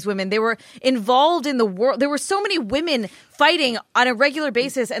taken by these women. They were involved in the world. There were so many women fighting on a regular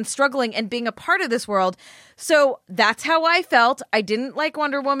basis and struggling and being a part of this world. So that's how I felt. I didn't like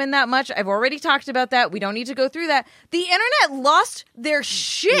Wonder Woman that much. I've already talked about that. We don't need to go through that. The internet lost their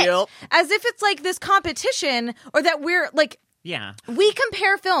shit as if it's like this competition or that we're like, yeah. We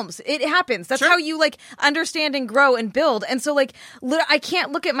compare films. It happens. That's how you understand and grow and build. And so I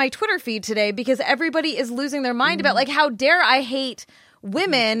can't look at my Twitter feed today because everybody is losing their mind about how dare I hate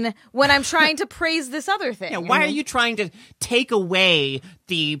women when I'm trying to praise this other thing. Yeah, why are you trying to take away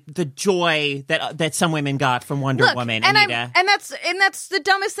the joy that some women got from Wonder Woman, Anita? And that's the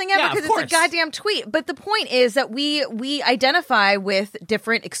dumbest thing ever because it's a goddamn tweet. But the point is that we identify with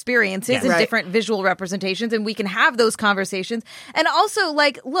different experiences and different visual representations, and we can have those conversations. And also,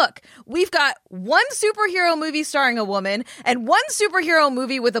 look, we've got one superhero movie starring a woman and one superhero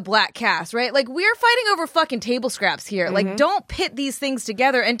movie with a black cast, right? Like, we're fighting over fucking table scraps here. Like, don't pit these things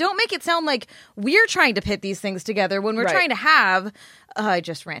together, and don't make it sound like we're trying to pit these things together when we're trying to have. I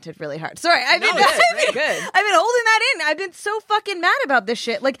just ranted really hard. Sorry, I've been holding that in. I've been so fucking mad about this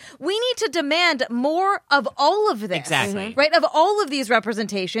shit. Like, we need to demand more of all of this. Exactly. Right? Of all of these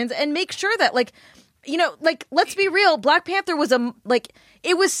representations and make sure that, let's be real. Black Panther was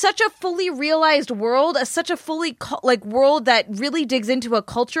it was such a fully realized world, such a fully world that really digs into a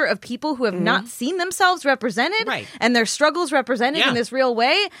culture of people who have not seen themselves represented and their struggles represented in this real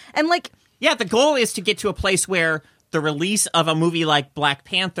way. And the goal is to get to a place where the release of a movie like Black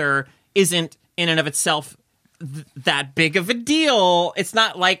Panther isn't in and of itself that big of a deal. It's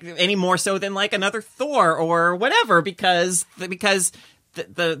not any more so than another Thor or whatever because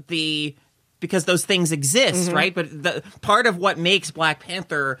those things exist, right? But the part of what makes Black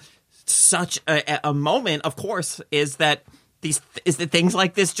Panther such a moment, of course, is that things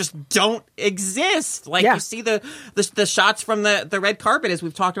like this just don't exist. You see the shots from the red carpet, as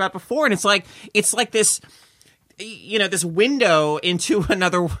we've talked about before, and it's like this, this window into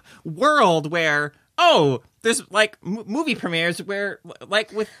another world where, there's movie premieres where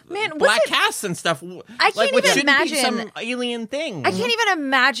with black casts and stuff. I can't even imagine some alien thing. I can't even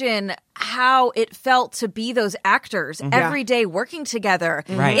imagine how it felt to be those actors every day working together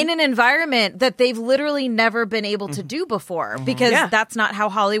in an environment that they've literally never been able to do before because that's not how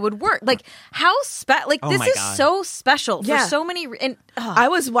Hollywood works. This is so special for so many. I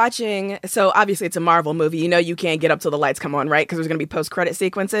was watching, so obviously it's a Marvel movie. You can't get up till the lights come on, right? Because there's going to be post-credit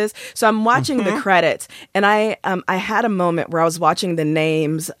sequences. So I'm watching the credits, and I had a moment where I was watching the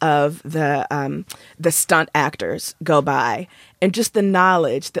names of the stunt actors go by, and just the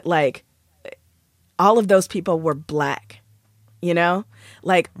knowledge that all of those people were black.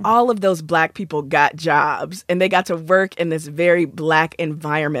 All of those black people got jobs and they got to work in this very black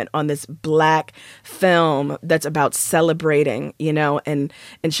environment on this black film that's about celebrating, and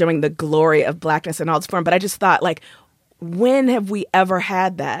showing the glory of blackness in all its form. But I just thought, when have we ever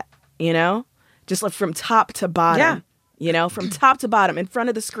had that, just from top to bottom? From top to bottom, in front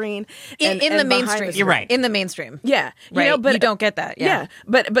of the screen, in the mainstream. You're right. In the mainstream. Yeah. Right. But you don't get that. Yeah.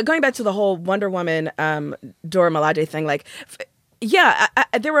 But going back to the whole Wonder Woman, Dora Milaje thing,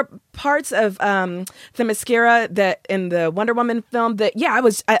 there were parts of Themyscira that in the Wonder Woman film that,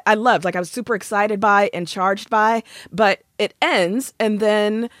 I loved. I was super excited by and charged by, but it ends, and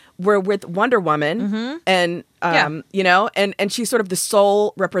then we're with Wonder Woman, and and she's sort of the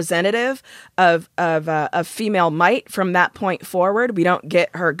sole representative of female might from that point forward. We don't get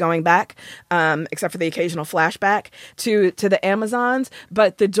her going back, except for the occasional flashback to the Amazons.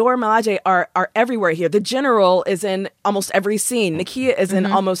 But the Dora Milaje are everywhere here. The General is in almost every scene. Nakia is in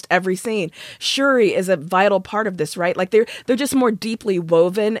almost every scene. Shuri is a vital part of this, right? They're just more deeply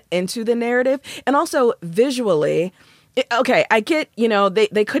woven into the narrative, and also visually. Okay, I get,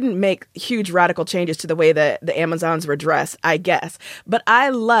 they couldn't make huge radical changes to the way that the Amazons were dressed, I guess. But I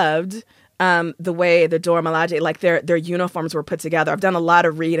loved the way the Dora Milaje, their uniforms were put together. I've done a lot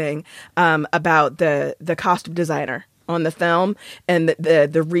of reading about the costume designer on the film and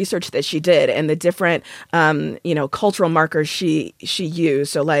the research that she did and the different, cultural markers she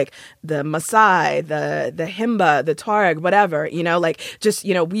used. So the Maasai, the Himba, the Tuareg, whatever,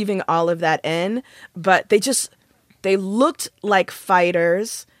 weaving all of that in. But they looked like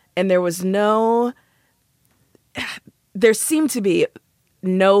fighters, and there seemed to be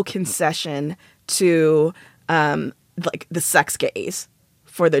no concession to the sex gaze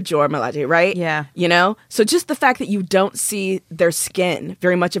for the Dora Milaje, right? Yeah. You know? So just the fact that you don't see their skin,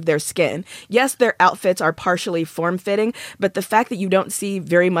 very much of their skin. Yes, their outfits are partially form-fitting, but the fact that you don't see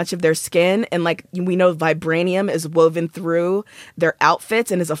very much of their skin, and like we know vibranium is woven through their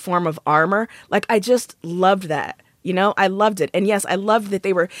outfits and is a form of armor, like I just loved that. You know, I loved it. And yes, I loved that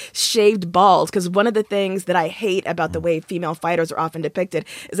they were shaved balds, because one of the things that I hate about the way female fighters are often depicted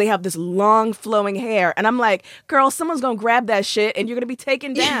is they have this long flowing hair. And I'm like, girl, someone's going to grab that shit and you're going to be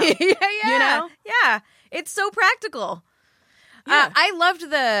taken down. Yeah. You know? Yeah. It's so practical. Yeah. I loved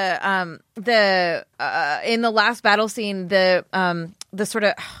the in the last battle scene, the sort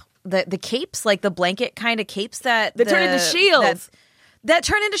of the capes, like the blanket kind of capes that turn into shields. That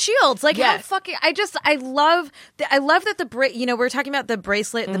turn into shields. Like, how Yes. fucking, I love that we were talking about the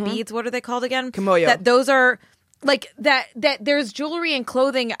bracelet, the beads, what are they called again? Kimoyo. That those are, like, that there's jewelry and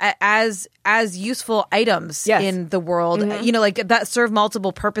clothing as useful items Yes. in the world, you know, like, that serve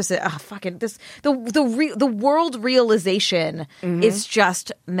multiple purposes. Oh, fucking, the world realization is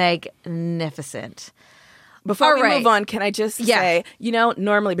just magnificent. Before All we right. move on, can I just Yeah. say, you know,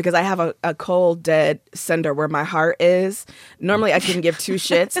 normally because I have a cold, dead cinder where my heart is, normally I couldn't give two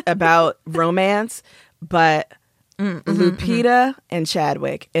shits about romance, but Lupita and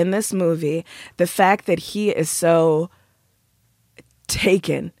Chadwick in this movie, the fact that he is so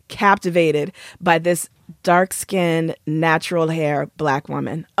captivated by this dark-skinned, natural hair black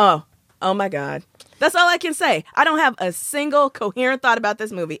woman. Oh my God. That's all I can say. I don't have a single coherent thought about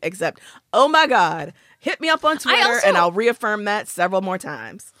this movie except, oh my God. Hit me up on Twitter and I'll reaffirm that several more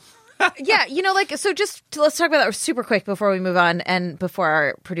times. Yeah, you know, like, so let's talk about that super quick before we move on and before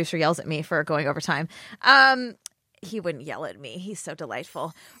our producer yells at me for going over time. He wouldn't yell at me. He's so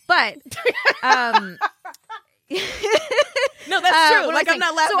delightful. But No, that's true. what Like, was I I'm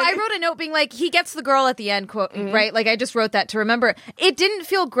not laughing. So I wrote a note being like, he gets the girl at the end, quote, right? Like, I just wrote that to remember. It didn't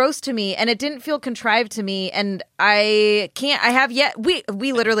feel gross to me, and it didn't feel contrived to me, and we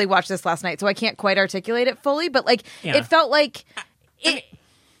literally watched this last night, so I can't quite articulate it fully, but like, Yeah. it felt like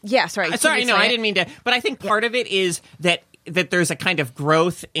yeah, sorry. Sorry, no, I didn't mean to. But I think part of it is that there's a kind of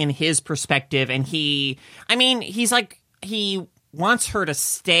growth in his perspective, and he wants her to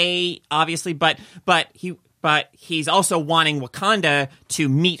stay, obviously, but he's also wanting Wakanda to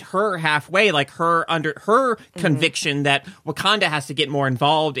meet her halfway, like under her conviction that Wakanda has to get more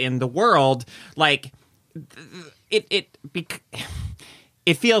involved in the world. Like it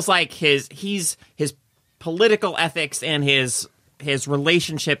feels like his political ethics and his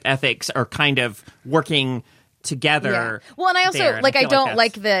relationship ethics are kind of working together. Yeah. Well, and I also there, and I feel don't that's-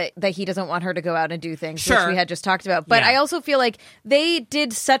 like that he doesn't want her to go out and do things, Sure. which we had just talked about. But Yeah. I also feel like they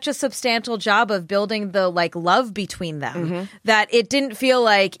did such a substantial job of building the like love between them that it didn't feel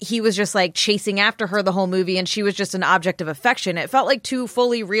like he was just like chasing after her the whole movie and she was just an object of affection. It felt like two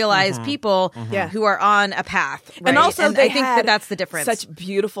fully realized people Yeah. who are on a path. Right? And also, they I think had that's the difference. Such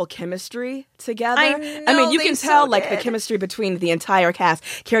beautiful chemistry together. I know, you they can so tell like the did. chemistry between the entire cast.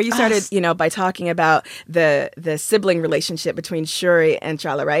 Kara, you started, by talking about the sibling relationship between Shuri and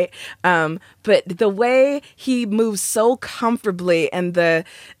T'Challa, right? But the way he moves so comfortably and the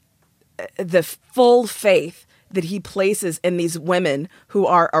full faith that he places in these women who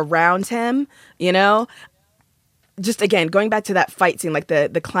are around him, just again, going back to that fight scene, like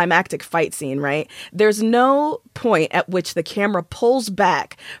the climactic fight scene, right? There's no point at which the camera pulls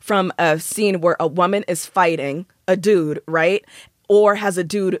back from a scene where a woman is fighting a dude, right? Or has a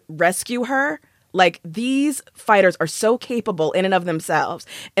dude rescue her. Like, these fighters are so capable in and of themselves,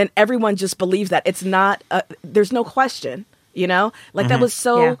 and everyone just believes that. It's not, there's no question, Like, that was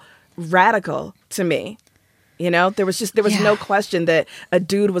so radical to me. There was no question that a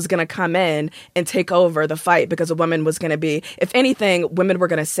dude was going to come in and take over the fight because a woman was going to be, if anything, women were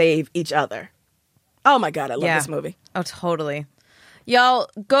going to save each other. Oh my God, I love this movie. Oh, totally. Y'all,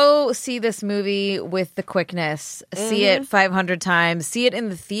 go see this movie with the quickness. See it 500 times. See it in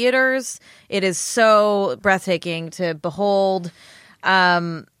the theaters. It is so breathtaking to behold.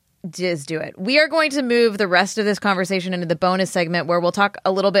 Just do it. We are going to move the rest of this conversation into the bonus segment where we'll talk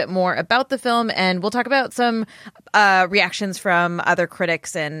a little bit more about the film and we'll talk about some reactions from other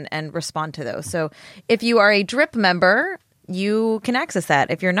critics and respond to those. So if you are a DRIP member, you can access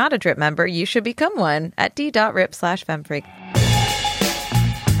that. If you're not a DRIP member, you should become one at d.rip/femfreak.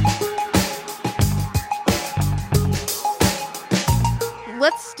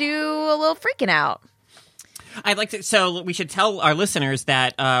 Let's do a little freaking out. I'd like to. So we should tell our listeners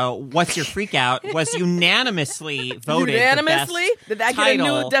that "What's Your Freak Out" was unanimously voted. Unanimously? The best Did that get a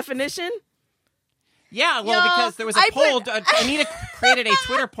title. new definition? Yeah, well, Y'all, because there was a poll. Anita created a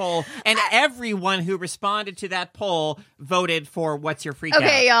Twitter poll, and everyone who responded to that poll voted for What's Your Freak Out?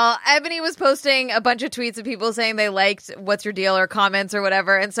 Okay, y'all. Ebony was posting a bunch of tweets of people saying they liked What's Your Deal or comments or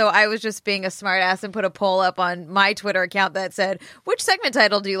whatever. And so I was just being a smartass and put a poll up on my Twitter account that said, which segment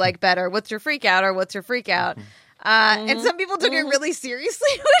title do you like better? What's Your Freak Out or What's Your Freak Out? And some people took it really seriously,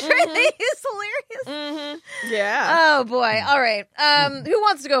 which I think is hilarious. Yeah. Oh, boy. All right. Who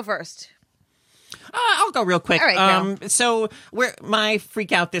wants to go first? I'll go real quick. All right, so my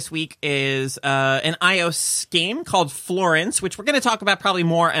freak out this week is an iOS game called Florence, which we're going to talk about probably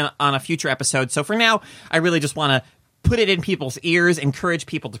more on a future episode. So for now, I really just want to put it in people's ears, encourage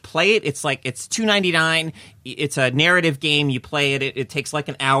people to play it. It's $2.99. It's a narrative game. You play it. It takes like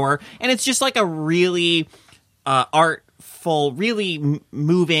an hour, and it's just like a really artful, really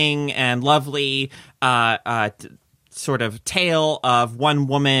moving and lovely sort of tale of one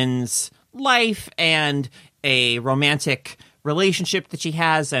woman's life and a romantic relationship that she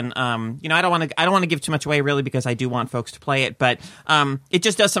has. And I don't want to give too much away really, because I do want folks to play it, but it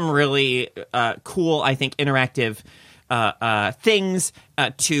just does some really cool, I think, interactive things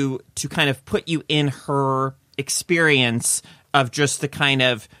to kind of put you in her experience of just the kind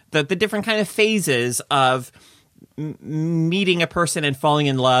of the different kind of phases of meeting a person and falling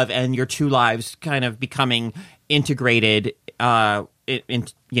in love, and your two lives kind of becoming integrated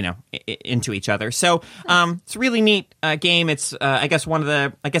into each other. So it's a really neat game. It's I guess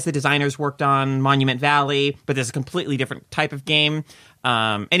the designers worked on Monument Valley, but there's a completely different type of game.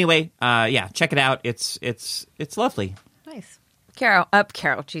 Anyway, check it out. It's lovely. Nice.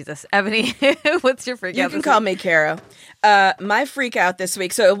 Carol, Jesus. Ebony, what's your freak out? You can call me Carol. My freak out this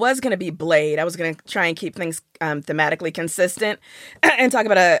week, so it was going to be Blade. I was going to try and keep things thematically consistent and talk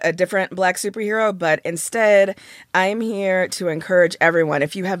about a different Black superhero, but instead, I'm here to encourage everyone.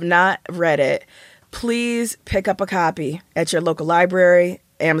 If you have not read it, please pick up a copy at your local library,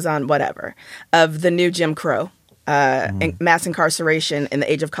 Amazon, whatever, of the new Jim Crow. Mass Incarceration in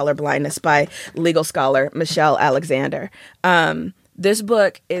the Age of Colorblindness by legal scholar Michelle Alexander. This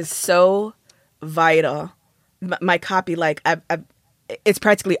book is so vital. My copy, it's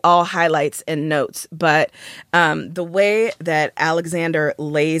practically all highlights and notes, but the way that Alexander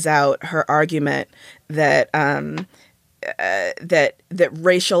lays out her argument that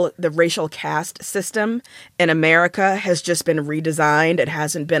the racial caste system in America has just been redesigned, it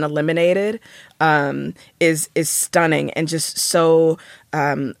hasn't been eliminated, is stunning and just so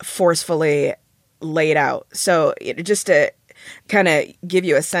forcefully laid out. So just to kind of give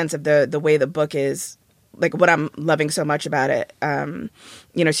you a sense of the way the book is, like what I'm loving so much about it.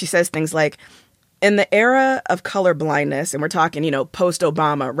 She says things like, in the era of color blindness, and we're talking,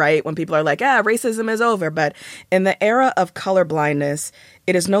 post-Obama, right? When people are like, racism is over. But in the era of color blindness,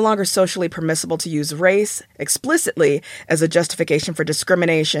 it is no longer socially permissible to use race explicitly as a justification for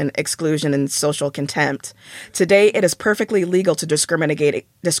discrimination, exclusion, and social contempt. Today, it is perfectly legal to discriminate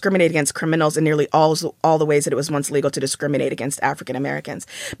against criminals in nearly all the ways that it was once legal to discriminate against African Americans.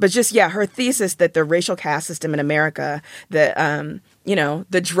 But just, her thesis that the racial caste system in America, the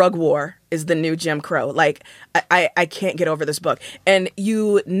drug war is the new Jim Crow. Like, I can't get over this book. And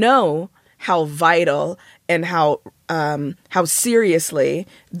how vital and how seriously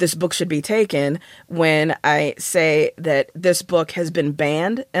this book should be taken when I say that this book has been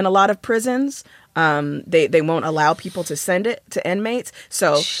banned in a lot of prisons. They won't allow people to send it to inmates.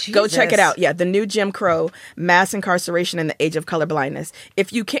 So Go check it out. Yeah, the new Jim Crow, Mass Incarceration in the Age of Colorblindness.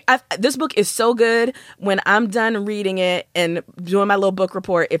 If you can, this book is so good. When I'm done reading it and doing my little book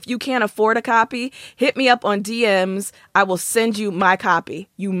report, if you can't afford a copy, hit me up on DMs. I will send you my copy.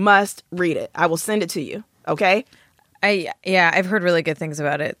 You must read it. I will send it to you. Okay? I've heard really good things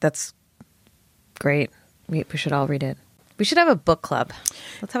about it. That's great. We should all read it. We should have a book club.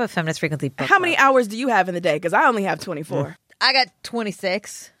 Let's have a Feminist Frequently book club. How many hours do you have in the day? Because I only have 24. I got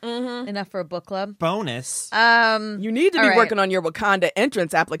 26. Enough for a book club. Bonus. You need to be working on your Wakanda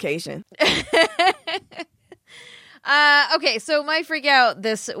entrance application. Okay, so my freak out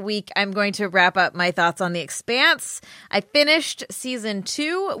this week, I'm going to wrap up my thoughts on The Expanse. I finished season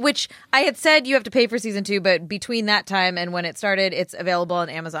 2, which I had said you have to pay for season 2, but between that time and when it started, it's available on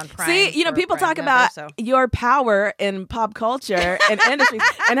Amazon Prime. See, people talk about your power in pop culture and industry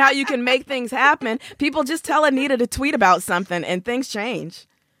and how you can make things happen. People just tell Anita to tweet about something and things change.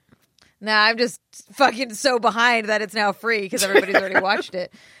 Nah, I'm just fucking so behind that it's now free because everybody's already watched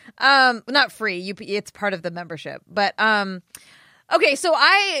it. Not free. It's part of the membership. But Okay, so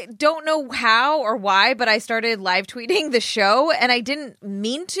I don't know how or why, but I started live tweeting the show and I didn't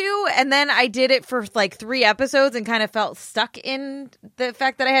mean to. And then I did it for like 3 episodes and kind of felt stuck in the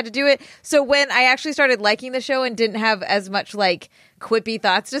fact that I had to do it. So when I actually started liking the show and didn't have as much like quippy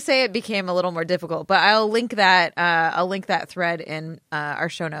thoughts to say, it became a little more difficult. But I'll link that thread in our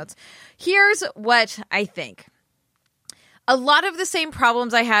show notes. Here's what I think. A lot of the same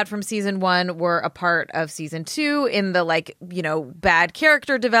problems I had from season 1 were a part of season 2 in the like, you know, bad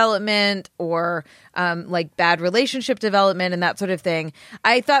character development or like bad relationship development and that sort of thing.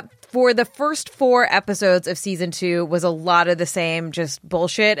 I thought for the first 4 episodes of season 2 was a lot of the same just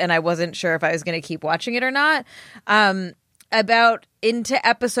bullshit, and I wasn't sure if I was going to keep watching it or not. About into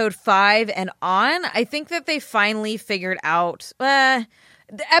episode 5 and on, I think that they finally figured out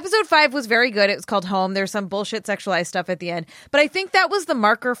episode 5 was very good. It was called Home. There's some bullshit sexualized stuff at the end. But I think that was the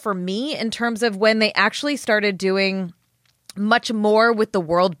marker for me in terms of when they actually started doing much more with the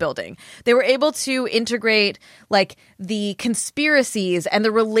world building. They were able to integrate like the conspiracies and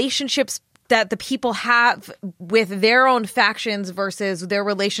the relationships that the people have with their own factions versus their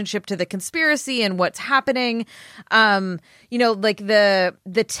relationship to the conspiracy and what's happening. You know, like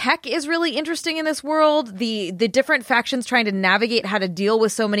the tech is really interesting in this world. The different factions trying to navigate how to deal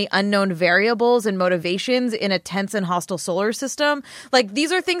with so many unknown variables and motivations in a tense and hostile solar system. Like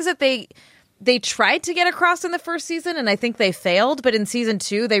these are things that they tried to get across in the first season, and I think they failed. But in season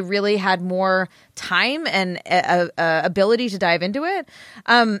 2, they really had more time and ability to dive into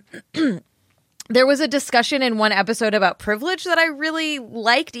it. There was a discussion in one episode about privilege that I really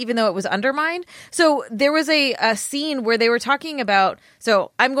liked, even though it was undermined. So there was a scene where they were talking about,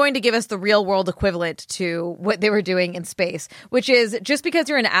 so I'm going to give us the real world equivalent to what they were doing in space, which is just because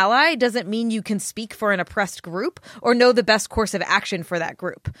you're an ally doesn't mean you can speak for an oppressed group or know the best course of action for that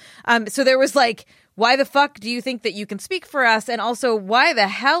group. So there was like, why the fuck do you think that you can speak for us? And also, why the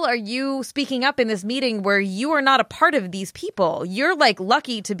hell are you speaking up in this meeting where you are not a part of these people? You're like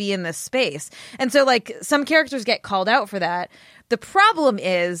lucky to be in this space. And so like some characters get called out for that. The problem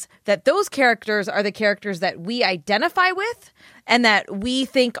is that those characters are the characters that we identify with and that we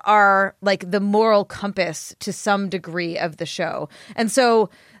think are like the moral compass to some degree of the show. And so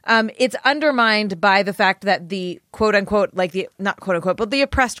it's undermined by the fact that the quote unquote, like the not quote unquote, but the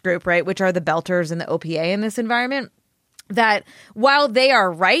oppressed group, right, which are the Belters and the OPA in this environment, that while they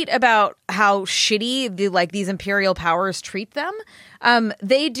are right about how shitty these imperial powers treat them,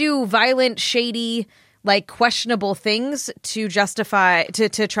 they do violent, shady, like questionable things to justify to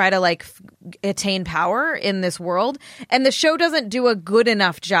try to like attain power in this world. And the show doesn't do a good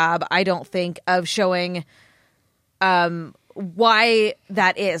enough job, I don't think, of showing why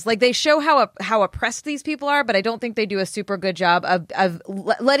that is. Like they show how oppressed these people are, but I don't think they do a super good job of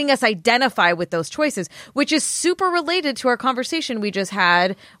letting us identify with those choices, which is super related to our conversation we just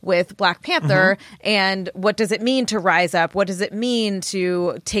had with Black Panther and what does it mean to rise up? What does it mean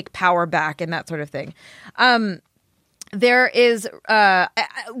to take power back and that sort of thing? There is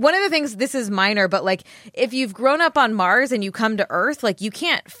one of the things, this is minor, but like if you've grown up on Mars and you come to Earth, like you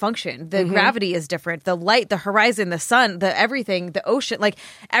can't function. The gravity is different. The light, the horizon, the sun, the everything, the ocean, like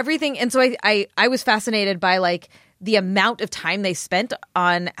everything. And so I was fascinated by like the amount of time they spent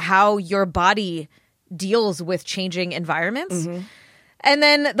on how your body deals with changing environments. And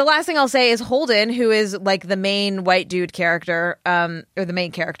then the last thing I'll say is Holden, who is like the main white dude character, or the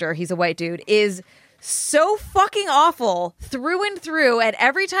main character, he's a white dude, is so fucking awful through and through. And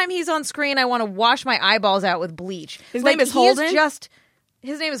every time he's on screen, I want to wash my eyeballs out with bleach. His name is Holden?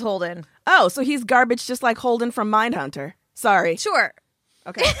 His name is Holden. Oh, so he's garbage just like Holden from Mindhunter. Sorry. Sure.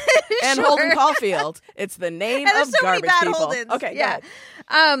 Okay. And Sure. Holden Caulfield. It's the name And of there's so many garbage bad people. Holdens. Okay, yeah.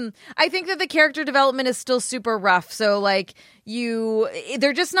 I think that the character development is still super rough. So like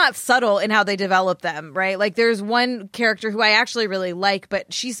they're just not subtle in how they develop them, right? Like there's one character who I actually really like,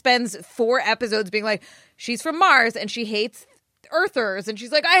 but she spends 4 episodes being like, she's from Mars and she hates Earthers, and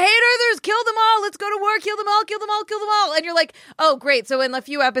she's like, I hate Earthers, kill them all, let's go to war, kill them all, kill them all, kill them all. And you're like, oh great, so in a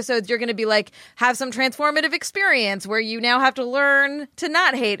few episodes you're going to be like, have some transformative experience where you now have to learn to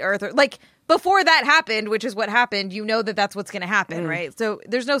not hate Earthers. Like before that happened, which is what happened, you know that that's what's going to happen, right? So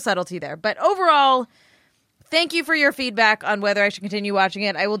there's no subtlety there. But overall, thank you for your feedback on whether I should continue watching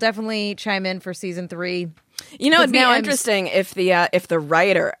it. I will definitely chime in for season 3. You know, it'd be interesting if the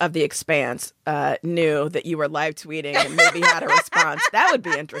writer of The Expanse knew that you were live tweeting and maybe had a response. That would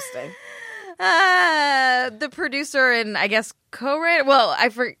be interesting. The producer and I guess co-writer, well, I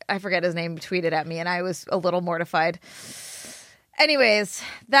forget his name, tweeted at me and I was a little mortified. Anyways,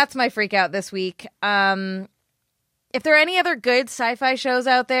 that's my freak out this week. If there are any other good sci-fi shows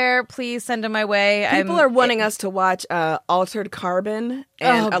out there, please send them my way. People are wanting us to watch Altered Carbon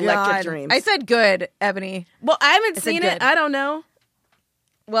and Electric Dreams. I said good, Ebony. Well, I haven't seen good. it. I don't know.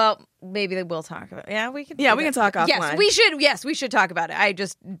 Well, maybe they will talk about it. Yeah, we can. Yeah, we can talk offline. Yes, we should. Yes, we should talk about it. I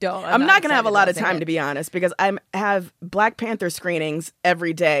just don't. I'm not going to have a lot of excited time, about to be honest, because I have Black Panther screenings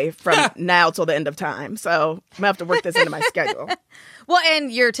every day from now till the end of time. So I'm going to have to work this into my schedule. Well,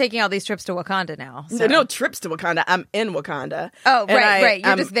 and you're taking all these trips to Wakanda now. So. No trips to Wakanda. I'm in Wakanda. Oh, And right.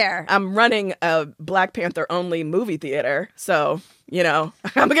 You're I'm just there. I'm running a Black Panther only movie theater. So, you know,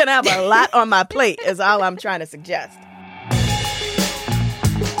 I'm going to have a lot on my plate is all I'm trying to suggest.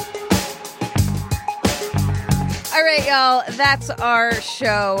 All right, y'all, that's our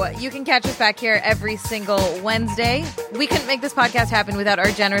show. You can catch us back here every single Wednesday. We couldn't make this podcast happen without our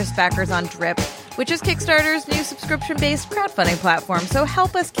generous backers on Drip, which is Kickstarter's new subscription-based crowdfunding platform. So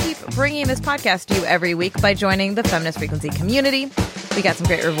help us keep bringing this podcast to you every week by joining the Feminist Frequency community. We got some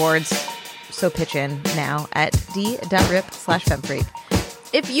great rewards, so pitch in now at d.rip/femfreak.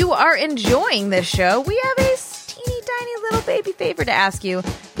 If you are enjoying this show, we have a teeny tiny little baby favor to ask you.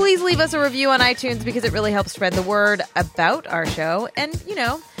 Please leave us a review on iTunes because it really helps spread the word about our show. And, you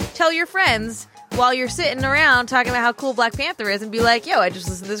know, tell your friends while you're sitting around talking about how cool Black Panther is and be like, yo, I just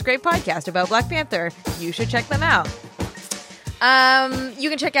listened to this great podcast about Black Panther. You should check them out. You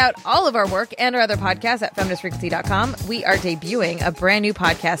can check out all of our work and our other podcasts at feministfrequency.com. We are debuting a brand new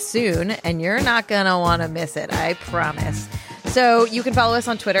podcast soon, and you're not going to want to miss it, I promise. So you can follow us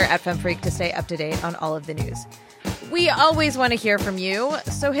on Twitter at FemFreak to stay up to date on all of the news. We always want to hear from you,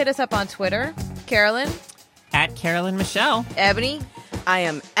 so hit us up on Twitter. Carolyn? At Carolyn Michelle. Ebony? I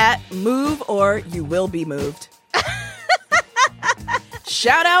am at Move or You Will Be Moved.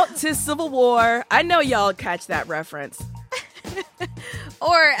 Shout out to Civil War. I know y'all catch that reference.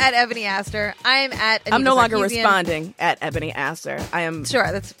 Or at Ebony Astor. I'm at Anita I'm no longer Sarkeesian. responding at Ebony Astor. I am... Sure,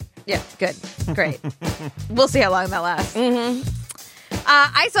 that's... Yeah, good. Great. We'll see how long that lasts. Mm-hmm.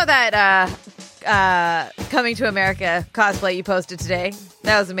 I saw that Coming to America cosplay you posted today.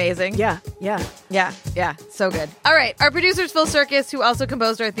 That was amazing. Yeah. Yeah. So good. All right. Our producer's Phil Circus, who also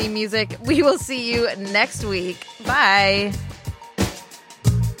composed our theme music. We will see you next week. Bye.